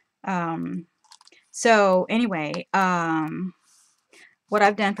 So anyway, what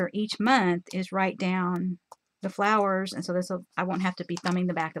I've done for each month is write down the flowers, and so this will, I won't have to be thumbing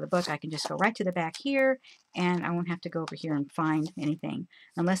the back of the book. I can just go right to the back here, and I won't have to go over here and find anything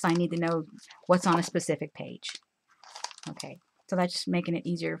unless I need to know what's on a specific page. Okay, so that's just making it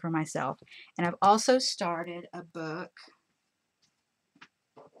easier for myself. And I've also started a book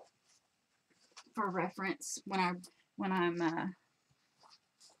for reference when I'm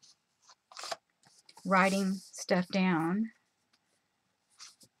writing stuff down.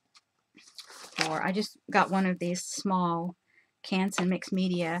 Or I just got one of these small Canson mixed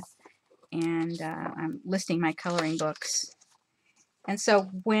media, and I'm listing my coloring books. And so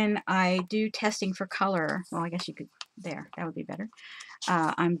when I do testing for color, well, I guess you could, there, that would be better.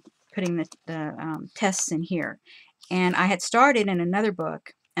 I'm putting the tests in here. And I had started in another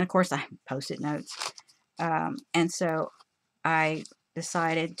book, and of course I posted notes. And so I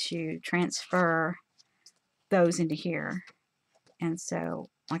decided to transfer those into here. And so,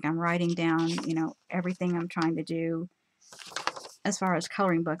 like, I'm writing down, you know, everything I'm trying to do as far as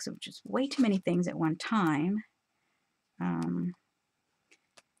coloring books, which is way too many things at one time.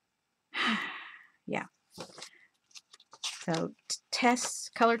 Yeah. So tests,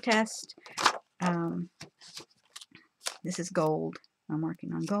 color test. This is gold. I'm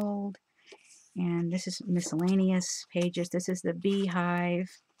working on gold. And this is miscellaneous pages. This is the beehive.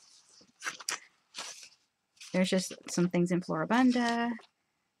 There's just some things in Floribunda.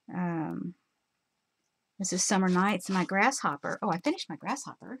 This is Summer Nights and my grasshopper. Oh, I finished my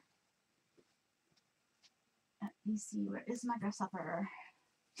grasshopper. Let me see, where is my grasshopper?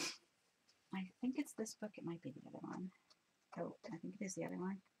 I think it's this book. It might be the other one. Oh, I think it is the other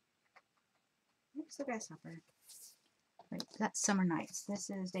one. Where's the grasshopper? Wait, that's Summer Nights. This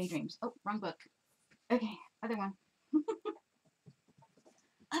is Daydreams. Oh, wrong book. Okay, other one.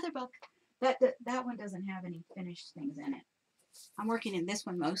 Other book. That one doesn't have any finished things in it. I'm working in this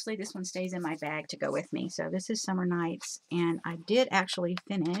one mostly. This one stays in my bag to go with me. So this is Summer Nights, and I did actually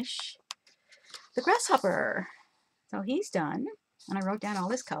finish the grasshopper. So he's done, and I wrote down all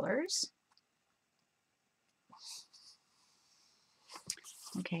his colors.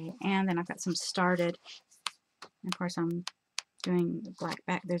 Okay, and then I've got some started. And of course, I'm doing the black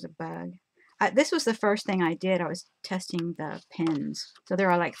back. There's a bug. This was the first thing I did. I was testing the pens. So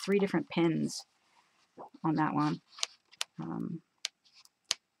there are like 3 different pens on that one.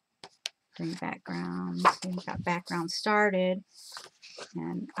 Doing backgrounds. We've got background started.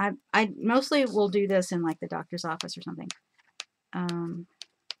 And I mostly will do this in like the doctor's office or something.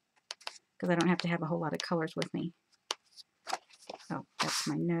 Because I don't have to have a whole lot of colors with me. Oh, that's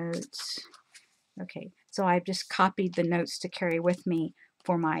my notes. Okay, so I've just copied the notes to carry with me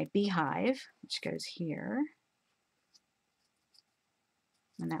for my beehive, which goes here.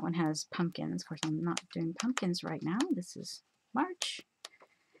 And that one has pumpkins. Of course, I'm not doing pumpkins right now. This is March.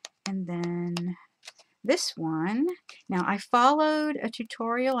 And then this one, now I followed a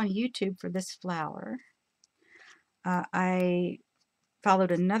tutorial on YouTube for this flower. I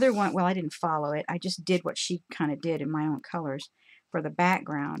followed another one. Well, I didn't follow it. I just did what she kind of did in my own colors for the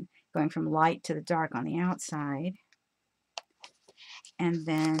background, going from light to the dark on the outside. And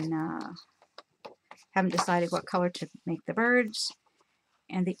then haven't decided what color to make the birds.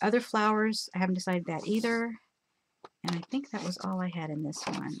 And the other flowers, I haven't decided that either. And I think that was all I had in this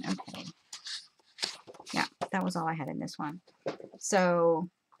one. Okay. Yeah, that was all I had in this one. So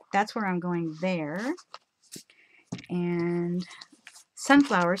that's where I'm going there. And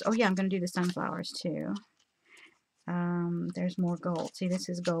sunflowers. Oh yeah, I'm going to do the sunflowers too. There's more gold. See, this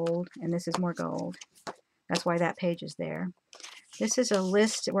is gold, and this is more gold. That's why that page is there. This is a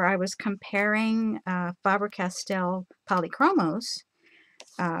list where I was comparing Faber-Castell polychromos.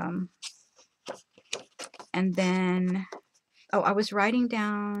 And then, oh, I was writing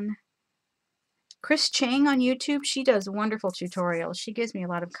down Chris Chang on YouTube. She does wonderful tutorials. She gives me a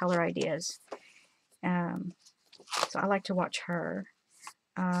lot of color ideas. So I like to watch her.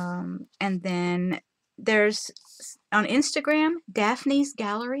 And then there's on Instagram, Daphne's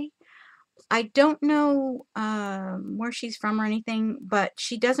Gallery. I don't know where she's from or anything, but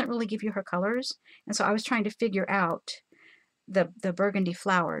she doesn't really give you her colors. And so I was trying to figure out the burgundy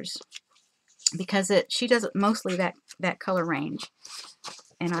flowers, because she does mostly that color range.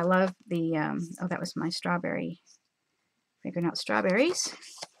 And I love the, oh, that was my strawberry, figuring out strawberries.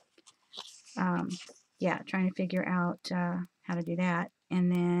 Yeah, trying to figure out how to do that.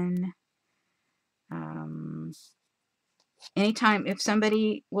 And then anytime, if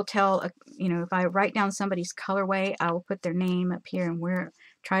somebody will tell, you know, if I write down somebody's colorway, I will put their name up here and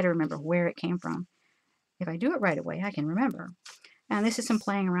try to remember where it came from. If I do it right away, I can remember. And this is some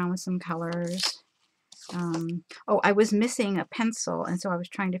playing around with some colors. Oh, I was missing a pencil, and so I was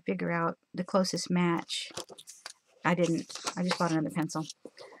trying to figure out the closest match. I didn't. I just bought another pencil.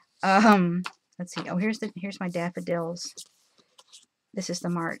 Let's see. Oh, here's my daffodils. This is the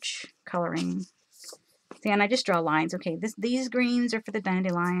March coloring. See, and I just draw lines. Okay, these greens are for the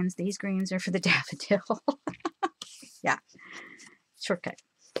dandelions. These greens are for the daffodil. Yeah, shortcut.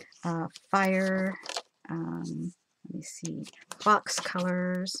 Fire. Let me see. Fox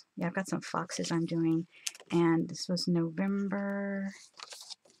colors. Yeah, I've got some foxes I'm doing. And this was November.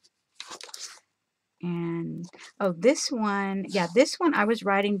 And, oh, this one. Yeah, this one I was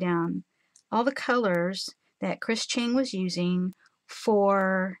writing down all the colors that Chris Chang was using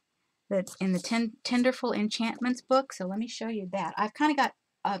for in the Tenderful Enchantments book. So let me show you that. I've kind of got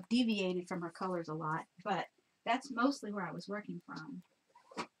deviated from her colors a lot, but that's mostly where I was working from.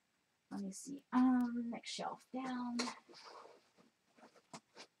 Let me see. Next shelf down.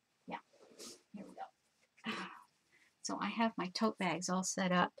 Yeah, here we go. So I have my tote bags all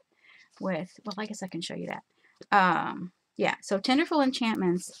set up with, well, I guess I can show you that. Yeah, so Tenderful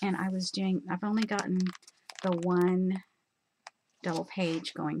Enchantments, and I've only gotten the one double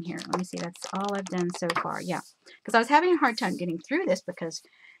page going here. Let me see, that's all I've done so far. Yeah, because I was having a hard time getting through this because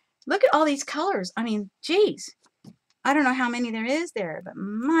look at all these colors. I mean, geez, I don't know how many there is there, but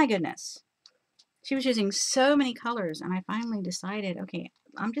my goodness. She was using so many colors, and I finally decided, okay,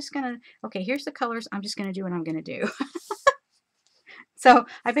 okay, here's the colors. I'm just going to do what I'm going to do. So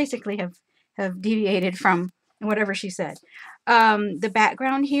I basically have deviated from whatever she said. The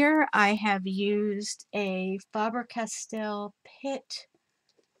background here, I have used a Faber-Castell Pit.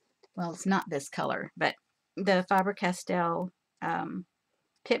 Well, it's not this color, but the Faber-Castell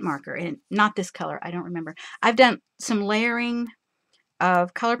Pit marker, and not this color. I don't remember. I've done some layering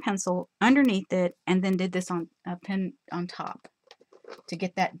of color pencil underneath it, and then did this on a pen on top to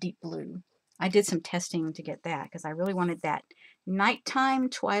get that deep blue. I did some testing to get that because I really wanted that nighttime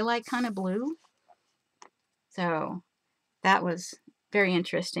twilight kind of blue. So that was very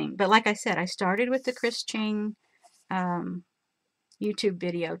interesting. But like I said, I started with the Chris Chang YouTube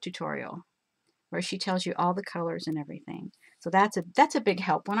video tutorial where she tells you all the colors and everything. So that's a big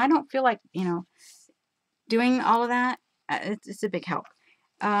help. When I don't feel like, you know, doing all of that, it's a big help.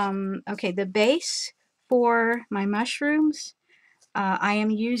 Okay, the base for my mushrooms, I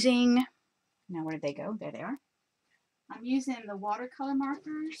am using, now where did they go? There they are. I'm using the watercolor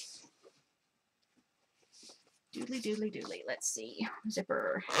markers. Doodly, doodly, doodly. Let's see.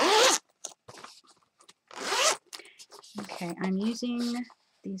 Zipper. Okay, I'm using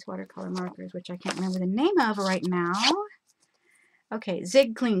these watercolor markers, which I can't remember the name of right now. Okay,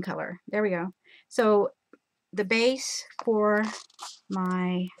 Zig Clean Color. There we go. So the base for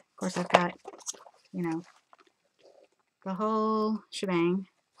my, of course I've got, you know, the whole shebang.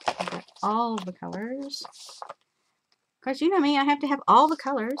 I've got all the colors. Of course, you know me, I have to have all the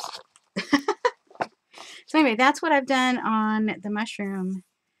colors. So anyway, that's what I've done on the mushroom,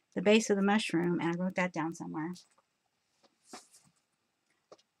 the base of the mushroom, and I wrote that down somewhere.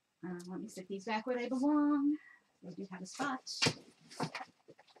 Let me stick these back where they belong. They do have a spot.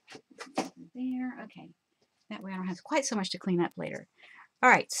 There, okay. That way I don't have quite so much to clean up later. All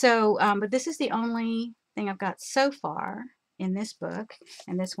right, so, but this is the only thing I've got so far in this book,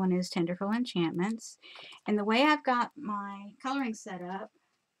 and this one is Tenderful Enchantments. And the way I've got my coloring set up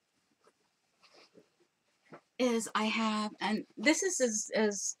is I have, and this is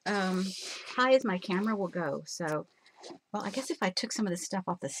as high as my camera will go, so, well, I guess if I took some of the stuff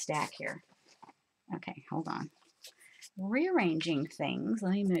off the stack here. Okay, hold on. Rearranging things.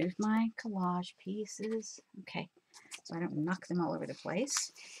 Let me move my collage pieces. Okay, so I don't knock them all over the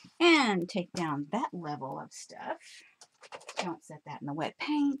place. And take down that level of stuff. Don't set that in the wet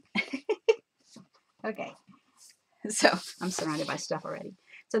paint. Okay, so I'm surrounded by stuff already.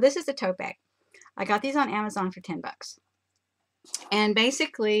 So this is the tote bag. I got these on Amazon for 10 bucks. And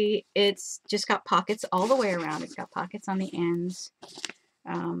basically, it's just got pockets all the way around. It's got pockets on the ends.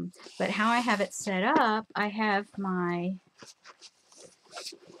 But how I have it set up, I have my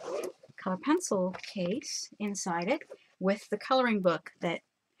color pencil case inside it with the coloring book that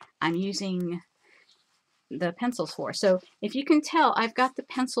I'm using the pencils for. So if you can tell, I've got the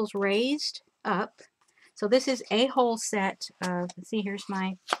pencils raised up. So this is a whole set of, see, here's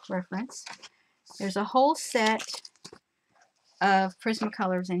my reference. There's a whole set of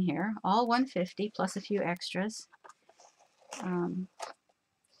Prismacolors in here, all 150 plus a few extras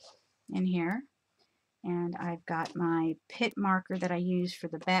in here. And I've got my pit marker that I use for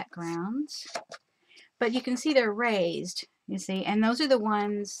the backgrounds. But you can see they're raised, you see, and those are the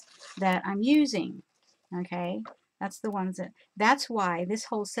ones that I'm using. Okay, that's the ones that's why this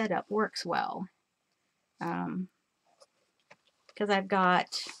whole setup works well. Because I've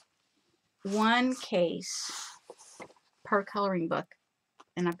got one case per coloring book,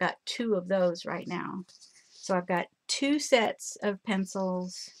 and I've got 2 of those right now. So I've got 2 sets of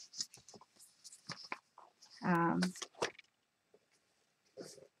pencils.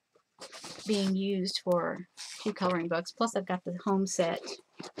 Being used for 2 coloring books, plus I've got the home set.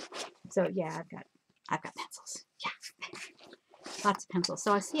 So yeah, I've got pencils. Yeah, lots of pencils.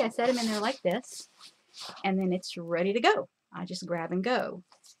 So I see I set them in there like this, and then it's ready to go. I just grab and go,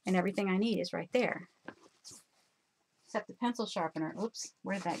 and everything I need is right there, except the pencil sharpener. Oops,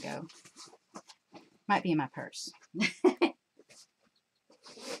 where did that go? Might be in my purse.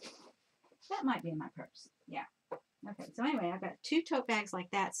 That might be in my purse. Yeah. Okay. So anyway, I've got 2 tote bags like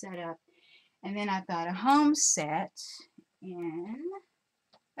that set up. And then I've got a home set in,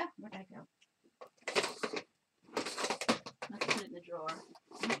 where'd that go? Let's put it in the drawer.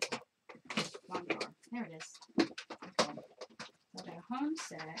 One drawer. There it is. Okay. So I've got a home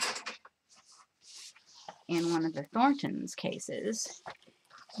set in one of the Thornton's cases.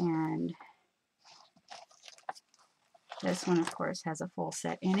 And this one, of course, has a full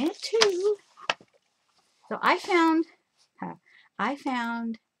set in it, too. So I found hi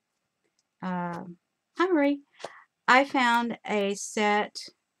Marie. I found a set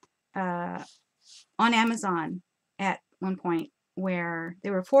on Amazon at one point where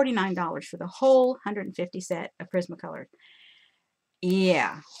they were $49 for the whole 150 set of Prismacolor.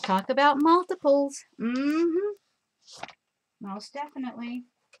 Yeah, talk about multiples. Most definitely.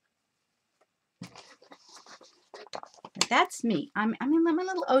 But that's me. I'm a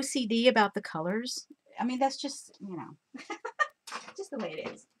little OCD about the colors. I mean, that's just, you know, just the way it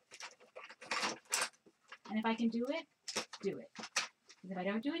is. And if I can do it, do it. Because if I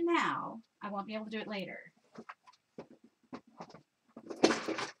don't do it now, I won't be able to do it later.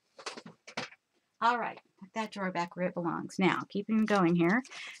 All right, put that drawer back where it belongs. Now, keeping going here.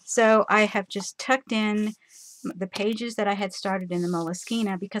 So I have just tucked in the pages that I had started in the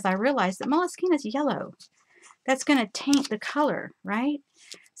Moleskine because I realized that Moleskine is yellow. That's going to taint the color, right?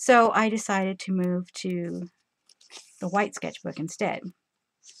 So I decided to move to the white sketchbook instead.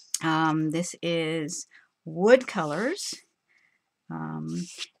 This is wood colors.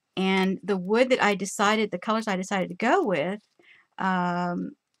 And the wood that I decided, the colors I decided to go with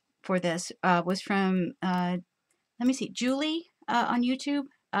for this was from, let me see, Julie on YouTube.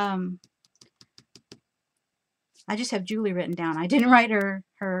 I just have Julie written down. I didn't write her,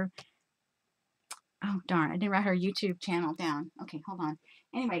 oh darn, I didn't write her YouTube channel down. Okay, hold on.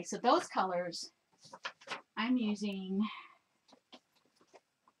 Anyway, so those colors I'm using,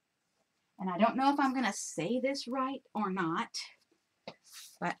 and I don't know if I'm going to say this right or not,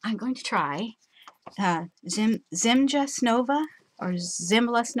 but I'm going to try. Zimja Snova or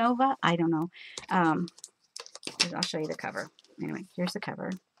Zimbla Snova, I don't know. I'll show you the cover. Anyway, here's the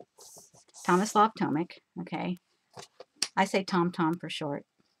cover. Tomislav Tomic, okay? I say Tom Tom for short.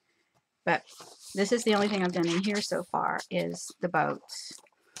 But this is the only thing I've done in here so far is the boats.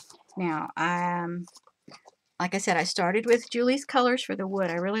 Now, like I said, I started with Julie's colors for the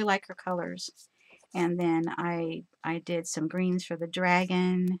wood. I really like her colors. And then I did some greens for the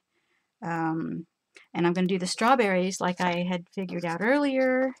dragon. And I'm going to do the strawberries like I had figured out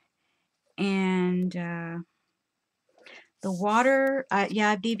earlier. And the water, yeah,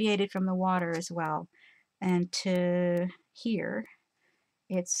 I've deviated from the water as well. And to here,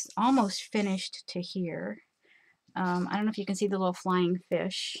 it's almost finished to here. I don't know if you can see the little flying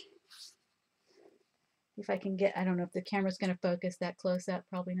fish. If I can get, I don't know if the camera's going to focus that close up,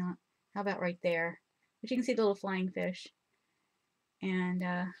 probably not. How about right there? But you can see the little flying fish. And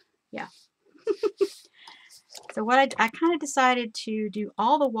yeah. So what I kind of decided to do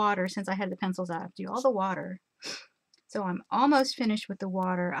all the water since I had the pencils out, do all the water. So I'm almost finished with the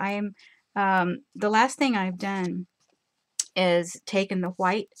water. I am, the last thing I've done is taken the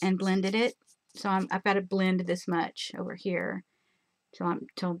white and blended it. So I've got to blend this much over here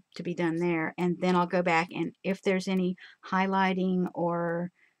till to be done there, and then I'll go back, and if there's any highlighting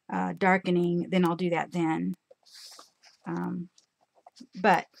or darkening, then I'll do that then.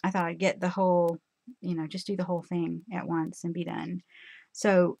 But I thought I'd get the whole, you know, just do the whole thing at once and be done.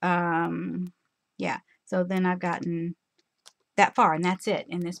 So yeah, so then I've gotten that far, and that's it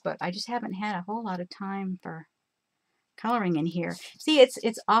in this book. I just haven't had a whole lot of time for coloring in here. See,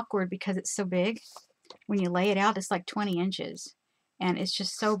 it's awkward because it's so big. When you lay it out, it's like 20 inches. And it's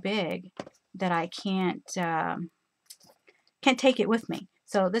just so big that I can't take it with me.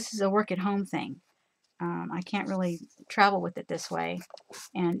 So this is a work at home thing. I can't really travel with it this way.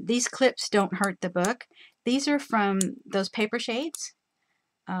 And these clips don't hurt the book. These are from those paper shades.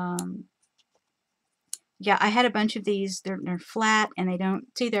 Yeah, I had a bunch of these. They're flat and they don't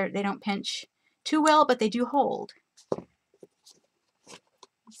they don't pinch too well, but they do hold.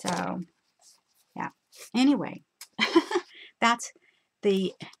 So yeah. Anyway, that's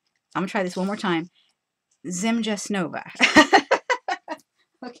the, I'm going to try this one more time. Zimjasnova.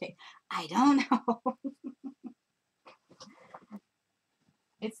 Okay, I don't know.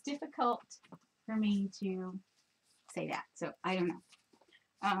 It's difficult for me to say that, so I don't know.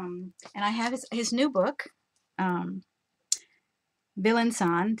 And I have his new book,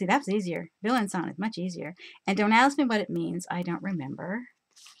 Villainsan. See, that's easier. Villainsan is much easier. And don't ask me what it means. I don't remember.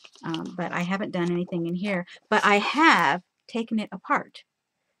 But I haven't done anything in here. But I have taken it apart.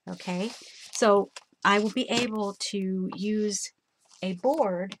 Okay, so I will be able to use a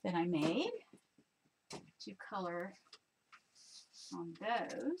board that I made to color on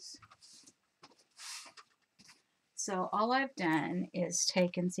those. So all I've done is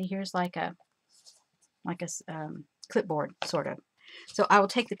taken, see, here's like a clipboard sort of. So I will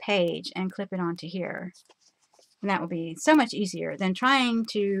take the page and clip it onto here, and that will be so much easier than trying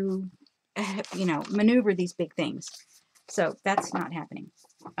to, you know, maneuver these big things. So that's not happening.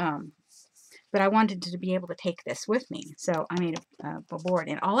 But I wanted to be able to take this with me. So I made a board.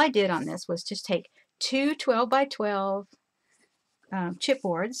 And all I did on this was just take two 12 by 12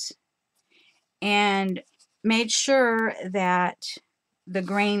 chipboards and made sure that the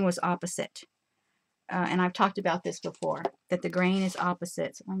grain was opposite. And I've talked about this before, that the grain is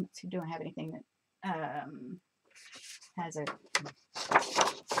opposite. So let's see, do I have anything that has a,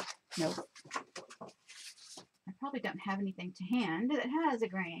 nope. I probably don't have anything to hand that has a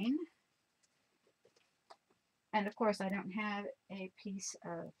grain. And of course, I don't have a piece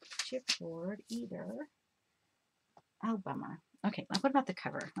of chipboard either. Oh, bummer. Okay, what about the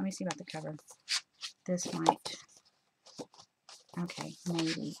cover? Let me see about the cover. This might. Okay,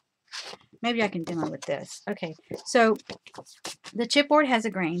 maybe. Maybe I can demo with this. Okay, so the chipboard has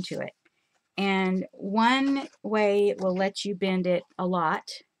a grain to it. And one way it will let you bend it a lot,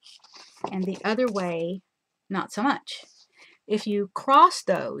 and the other way, not so much. If you cross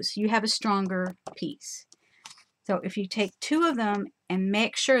those, you have a stronger piece. So if you take two of them and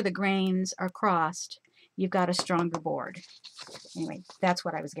make sure the grains are crossed, you've got a stronger board. Anyway, that's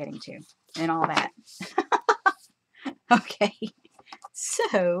what I was getting to and all that. Okay,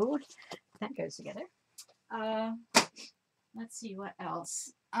 so that goes together. Let's see what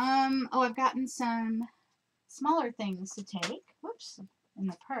else. Oh, I've gotten some smaller things to take. Whoops, in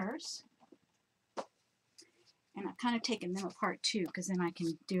the purse. And I've kind of taken them apart too, because then I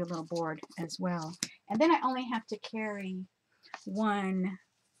can do a little board as well. And then I only have to carry one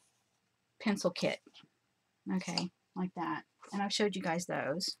pencil kit. Okay, like that. And I've showed you guys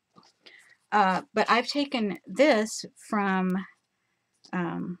those. But I've taken this from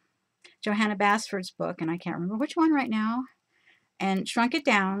Johanna Basford's book, and I can't remember which one right now. and shrunk it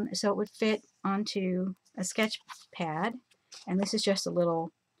down so it would fit onto a sketch pad. And this is just a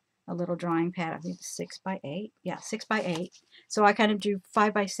little drawing pad. I think it's 6x8. Yeah, 6x8. So I kind of drew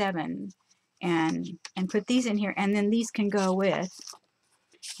 5x7 and put these in here, and then these can go with,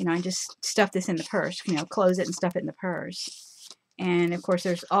 you know, I just stuff this in the purse, you know, close it and stuff it in the purse. And of course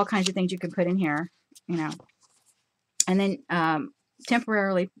there's all kinds of things you can put in here, you know, and then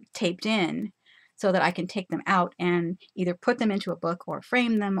temporarily taped in so that I can take them out and either put them into a book or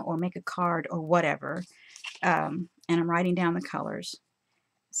frame them or make a card or whatever. And I'm writing down the colors.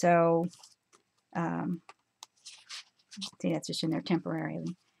 So, see, that's just in there temporarily.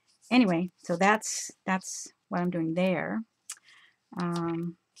 Anyway, so that's what I'm doing there.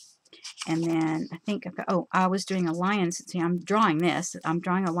 And then I think, oh, I was doing a lion. See, I'm drawing this. I'm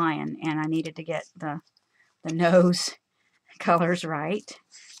drawing a lion, and I needed to get the nose colors right.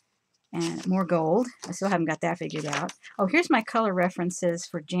 And more gold. I still haven't got that figured out. Oh, here's my color references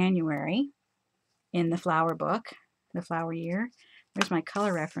for January in the flower book, the flower year. There's my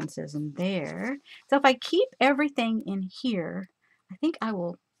color references in there. So if I keep everything in here, I think I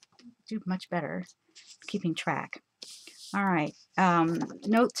will do much better keeping track. All right.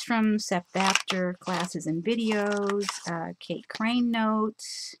 Notes from After classes and videos. Kate Crane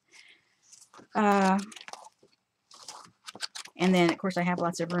notes. And then, of course, I have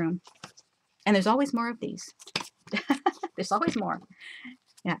lots of room. And there's always more of these. There's always more.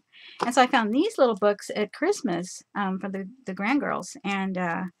 Yeah. And so I found these little books at Christmas for the grandgirls. And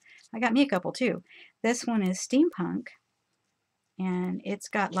I got me a couple, too. This one is Steampunk. And it's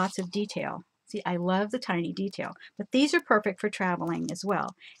got lots of detail. See, I love the tiny detail. But these are perfect for traveling as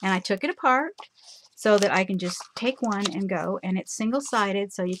well. And I took it apart so that I can just take one and go. And it's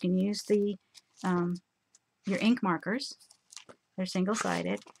single-sided, so you can use the your ink markers. They're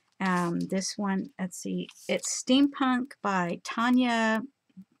single-sided. This one, let's see, it's Steampunk by Tanya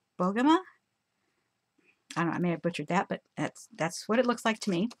Bogema. I don't know, I may have butchered that, but that's what it looks like to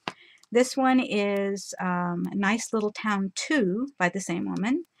me. This one is Nice Little Town 2 by the same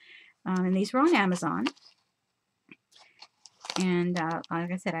woman. And these were on Amazon. And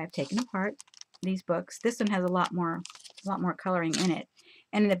like I said, I've taken apart these books. This one has a lot more coloring in it.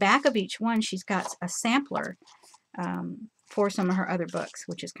 And in the back of each one, she's got a sampler for some of her other books,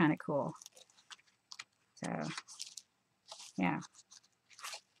 which is kind of cool. So, yeah,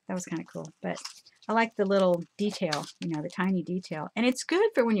 that was kind of cool. But I like the little detail, you know, the tiny detail. And it's good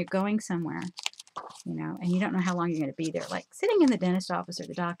for when you're going somewhere, you know, and you don't know how long you're going to be there. Like sitting in the dentist office or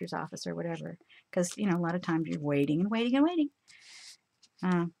the doctor's office or whatever. Because, you know, a lot of times you're waiting and waiting and waiting.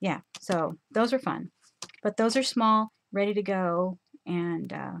 Yeah, so those are fun. But those are small, ready to go,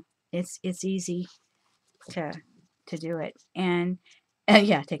 and it's easy to do it. And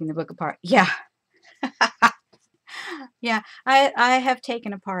yeah, taking the book apart. Yeah. Yeah, I have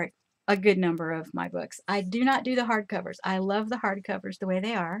taken apart a good number of my books. I do not do the hardcovers. I love the hardcovers the way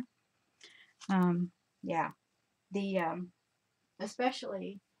they are. Yeah, the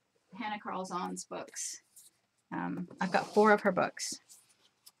especially Hannah Carlzon's books. I've got 4 of her books,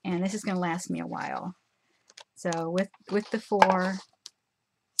 and this is going to last me a while. So with the 4,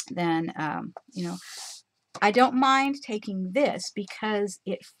 then you know, I don't mind taking this because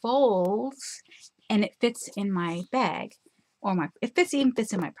it folds and it fits in my bag, or it even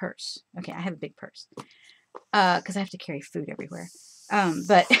fits in my purse. Okay, I have a big purse because I have to carry food everywhere.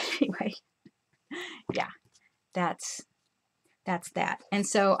 But anyway, yeah, that's that. And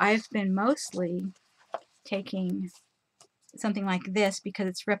so I've been mostly taking something like this because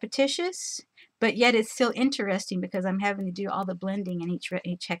it's repetitious, but yet it's still interesting because I'm having to do all the blending in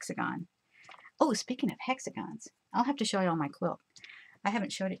each hexagon. Oh, speaking of hexagons, I'll have to show you all my quilt. I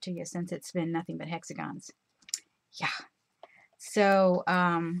haven't showed it to you since it's been nothing but hexagons. Yeah. So,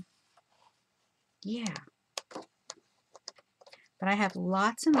 yeah. But I have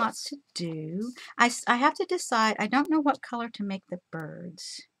lots and lots to do. I have to decide. I don't know what color to make the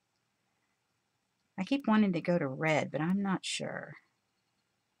birds. I keep wanting to go to red, but I'm not sure.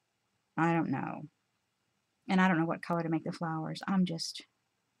 I don't know. And I don't know what color to make the flowers.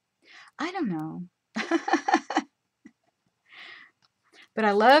 I don't know. But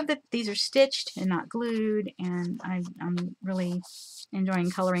I love that these are stitched and not glued, and I'm really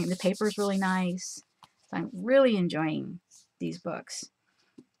enjoying coloring. The paper is really nice. So I'm really enjoying these books.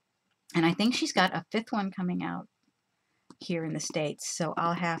 And I think she's got a 5th one coming out here in the States, so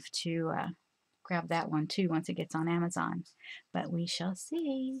I'll have to grab that one too once it gets on Amazon. But we shall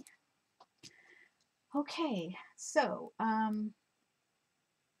see. Okay, so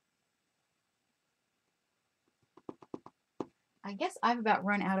I guess I've about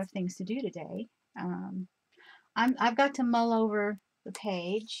run out of things to do today. I've got to mull over the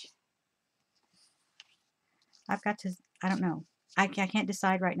page. I've got to, I don't know. I can't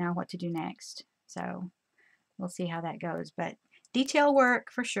decide right now what to do next. So we'll see how that goes. But detail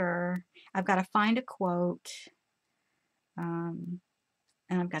work for sure. I've got to find a quote. And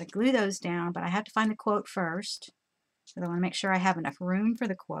I've got to glue those down, but I have to find the quote first. So I want to make sure I have enough room for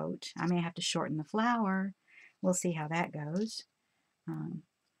the quote. I may have to shorten the flower. We'll see how that goes.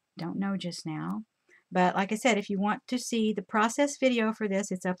 Don't know just now. But like I said, if you want to see the process video for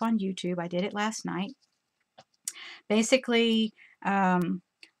this, it's up on YouTube. I did it last night. Basically,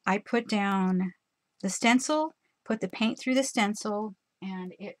 I put down the stencil, put the paint through the stencil,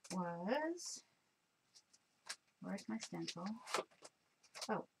 and it was, where's my stencil?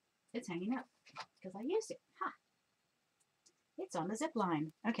 Oh, it's hanging up because I used it. Ha! It's on the zip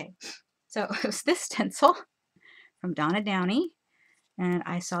line. Okay, so it was this stencil from Donna Downey, and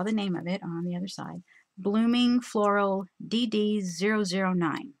I saw the name of it on the other side. Blooming Floral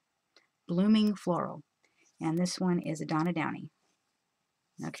DD009. Blooming Floral. And this one is a Donna Downey.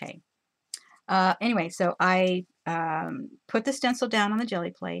 Okay. Anyway, so I put the stencil down on the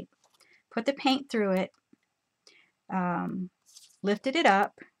jelly plate, put the paint through it, lifted it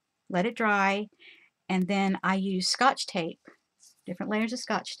up, let it dry, and then I used Scotch tape, different layers of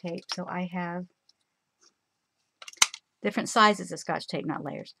Scotch tape. So I have different sizes of Scotch tape, not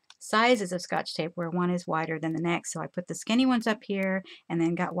layers. Sizes of Scotch tape where one is wider than the next. So I put the skinny ones up here and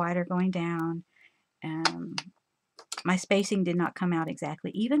then got wider going down. My spacing did not come out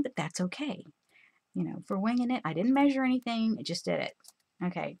exactly even, but that's okay. You know, for winging it, I didn't measure anything. I just did it.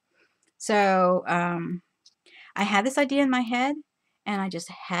 Okay. So I had this idea in my head and I just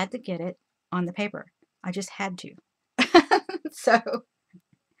had to get it on the paper. I just had to. So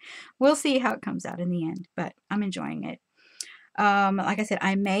we'll see how it comes out in the end, but I'm enjoying it. Like I said,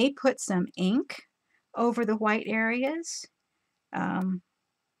 I may put some ink over the white areas,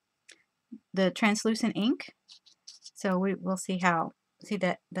 the translucent ink. So we'll see how, see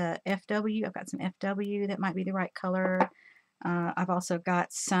that the FW, I've got some FW that might be the right color. I've also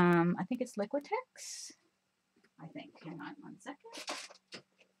got some, I think it's Liquitex. I think, hang on one second.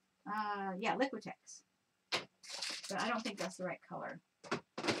 Yeah, Liquitex. But I don't think that's the right color.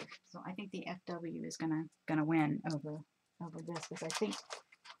 So I think the FW is gonna win over this, because I think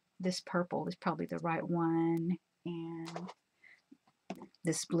this purple is probably the right one, and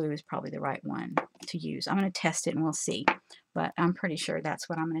this blue is probably the right one to use. I'm going to test it and we'll see, but I'm pretty sure that's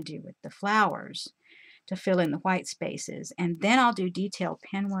what I'm going to do with the flowers to fill in the white spaces. And then I'll do detailed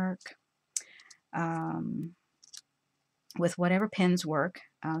pen work with whatever pens work.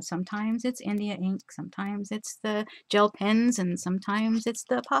 Sometimes it's India ink, sometimes it's the gel pens, and sometimes it's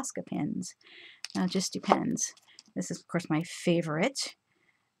the Posca pens. It just depends. This is, of course, my favorite,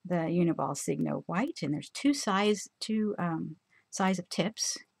 the Uniball Signo White, and there's two size of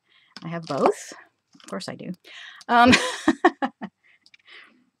tips. I have both. Of course I do.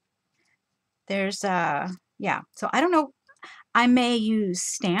 There's, yeah, so I don't know. I may use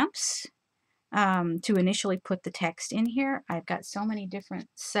stamps to initially put the text in here. I've got so many different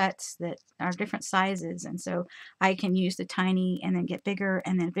sets that are different sizes, and so I can use the tiny and then get bigger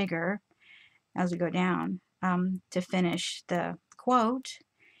and then bigger as we go down to finish the quote,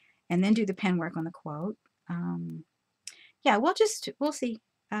 and then do the pen work on the quote. Yeah, we'll see.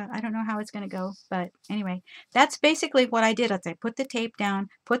 I don't know how it's going to go, but anyway, that's basically what I did. I put the tape down,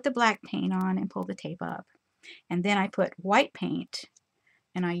 put the black paint on, and pull the tape up. And then I put white paint,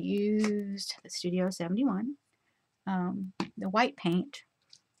 and I used the Studio 71, the white paint,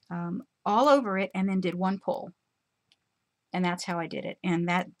 all over it, and then did one pull. And that's how I did it. And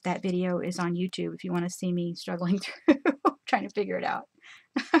that video is on YouTube if you want to see me struggling through trying to figure it out.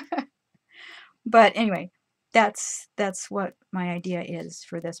 But anyway, that's what my idea is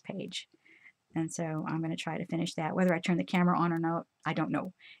for this page. And so I'm going to try to finish that. Whether I turn the camera on or not, I don't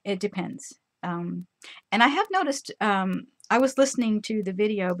know. It depends. And I have noticed, I was listening to the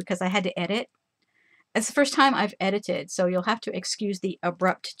video because I had to edit. It's the first time I've edited, so you'll have to excuse the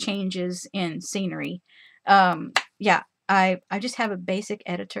abrupt changes in scenery. Yeah, I just have a basic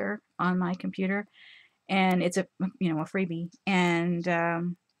editor on my computer, and it's a freebie, and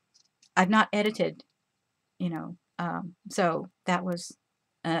I've not edited, so that was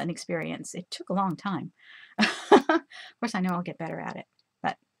an experience. It took a long time. Of course, I know I'll get better at it,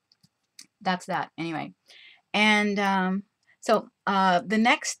 but that's that anyway. And so the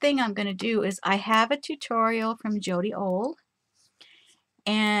next thing I'm going to do is I have a tutorial from Jody Old,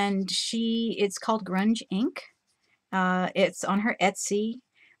 and it's called Grunge Ink. It's on her Etsy,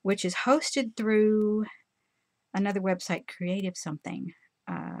 which is hosted through another website, Creative something.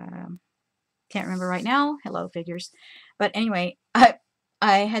 Can't remember right now. Hello, figures. But anyway, I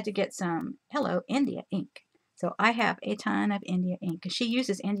had to get some Hello India ink. So I have a ton of India ink because she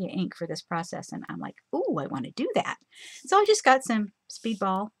uses India ink for this process, and I'm like, ooh, I want to do that. So I just got some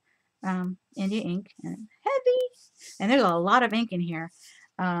Speedball India ink, and heavy, and there's a lot of ink in here.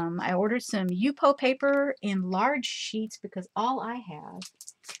 I ordered some Yupo paper in large sheets because all I have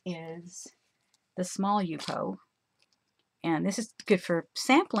is the small Yupo, and this is good for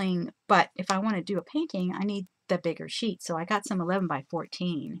sampling, but if I want to do a painting, I need the bigger sheet, so I got some 11 by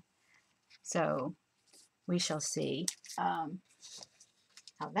 14. So we shall see how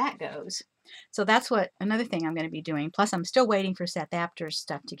that goes. So that's what another thing I'm going to be doing. Plus, I'm still waiting for Seth Apter's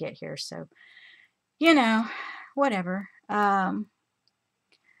stuff to get here. So, you know, whatever.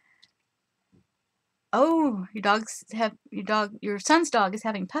 Oh, your son's dog is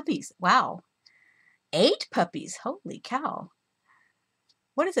having puppies. Wow, 8 puppies. Holy cow!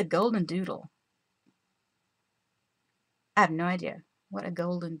 What is a golden doodle? I have no idea what a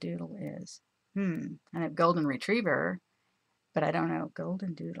golden doodle is. I have golden retriever, but I don't know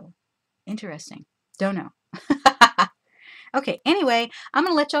golden doodle. Interesting. Don't know. Okay, anyway, I'm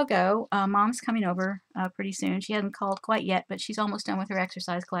going to let y'all go. Mom's coming over pretty soon. She hasn't called quite yet, but she's almost done with her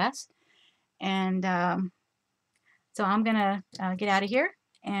exercise class. And so I'm going to get out of here.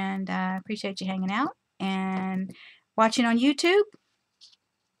 And I appreciate you hanging out and watching on YouTube.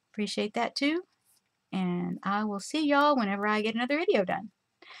 Appreciate that too. And I will see y'all whenever I get another video done.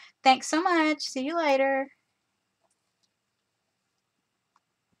 Thanks so much. See you later.